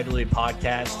Big Red Louie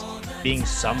podcast, being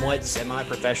somewhat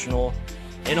semi-professional,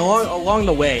 and along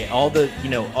the way, all the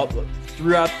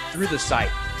through the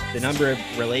site, the number of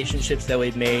relationships that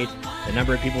we've made, the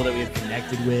number of people that we've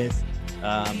connected with,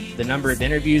 the number of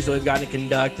interviews that we've gotten to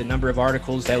conduct, the number of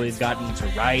articles that we've gotten to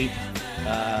write,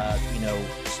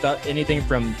 stuff, anything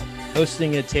from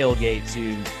hosting a tailgate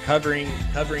to covering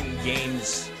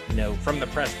games, from the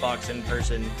press box in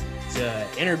person, to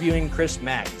interviewing Chris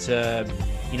Mack, to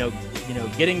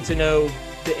getting to know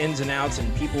the ins and outs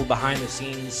and people behind the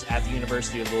scenes at the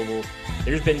University of Louisville.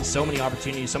 There's been so many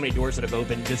opportunities, so many doors that have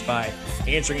opened just by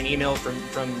answering an email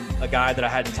from a guy that I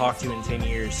hadn't talked to in 10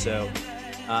 years. So,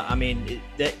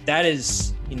 that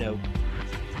is,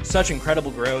 such incredible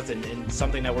growth and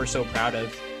something that we're so proud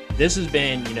of. This has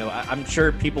been, I'm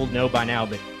sure people know by now,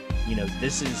 but,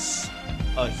 this is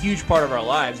a huge part of our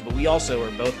lives, but we also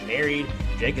are both married.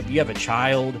 Jacob, you have a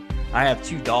child. I have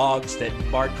 2 dogs that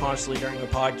bark constantly during the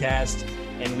podcast,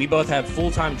 and we both have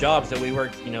full-time jobs that we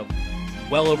work,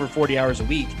 well over 40 hours a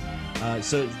week.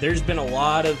 So there's been a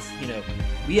lot of,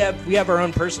 we have our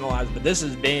own personal lives, but this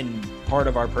has been part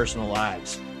of our personal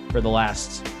lives for the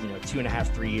last,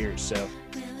 2.5, 3 years. So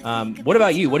what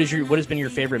about you? What has been your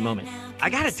favorite moment? I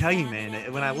got to tell you,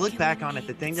 man, when I look back on it,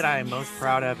 the thing that I am most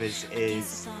proud of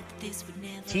is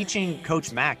teaching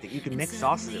Coach Mack that you can mix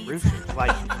sauces at Roosters.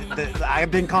 Like,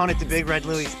 I've been calling it the Big Red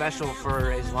Louie special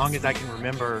for as long as I can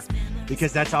remember,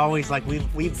 because that's always like we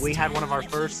had one of our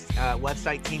first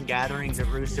website team gatherings at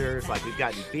Roosters. Like, we've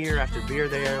gotten beer after beer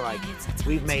there. Like,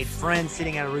 we've made friends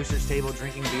sitting at a Roosters table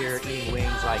drinking beer, eating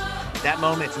wings. Like, that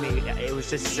moment to me, it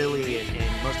was just silly,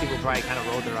 and most people probably kind of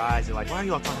rolled their eyes. They're like, why are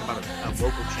you all talking about a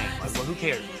local chain? Like, well, who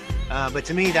cares? But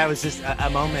to me, that was just a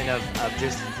moment of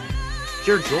just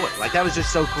pure joy. Like, that was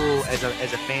just so cool as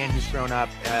a fan who's grown up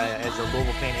as a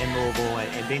Louisville fan in Louisville,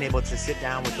 and being able to sit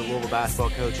down with the Louisville basketball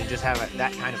coach and just have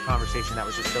that kind of conversation. That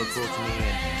was just so cool to me.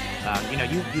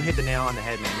 And you hit the nail on the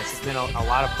head, man. This has been a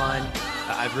lot of fun.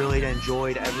 I've really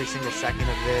enjoyed every single second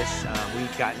of this.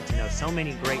 We've gotten to know so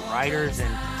many great writers,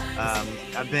 and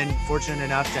I've been fortunate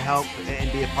enough to help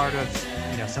and be a part of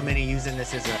so many using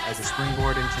this as a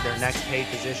springboard into their next paid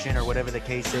position or whatever the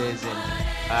case is.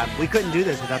 And we couldn't do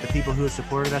this without the people who have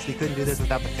supported us. We couldn't do this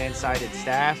without the fan-sided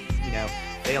staff.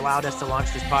 They allowed us to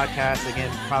launch this podcast.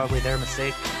 Again, probably their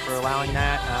mistake for allowing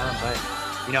that. But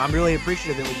I'm really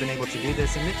appreciative that we've been able to do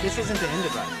this. And this isn't the end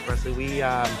of us, Presley. We've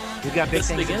got big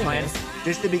things in plan.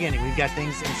 Just the beginning. We've got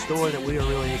things in store that we are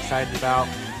really excited about.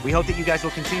 We hope that you guys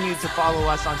will continue to follow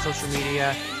us on social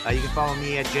media. You can follow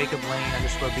me at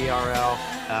 @JacobLane_BRL,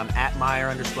 at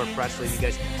Meyer_Presley. You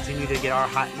guys continue to get our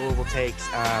hot Louisville takes.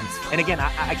 And again,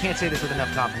 I can't say this with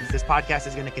enough confidence. This podcast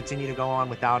is going to continue to go on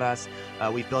without us.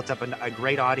 We've built up a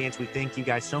great audience. We thank you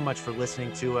guys so much for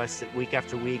listening to us week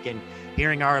after week and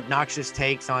hearing our obnoxious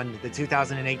takes on the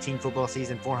 2018 football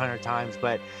season 400 times.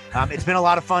 But it's been a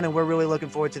lot of fun, and we're really looking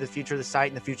forward to the future of the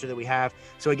site and the future that we have.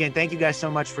 So again, thank you guys so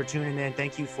much for tuning in.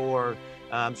 Thank you for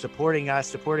supporting us,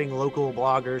 supporting local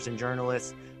bloggers and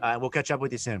journalists. We'll catch up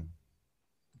with you soon.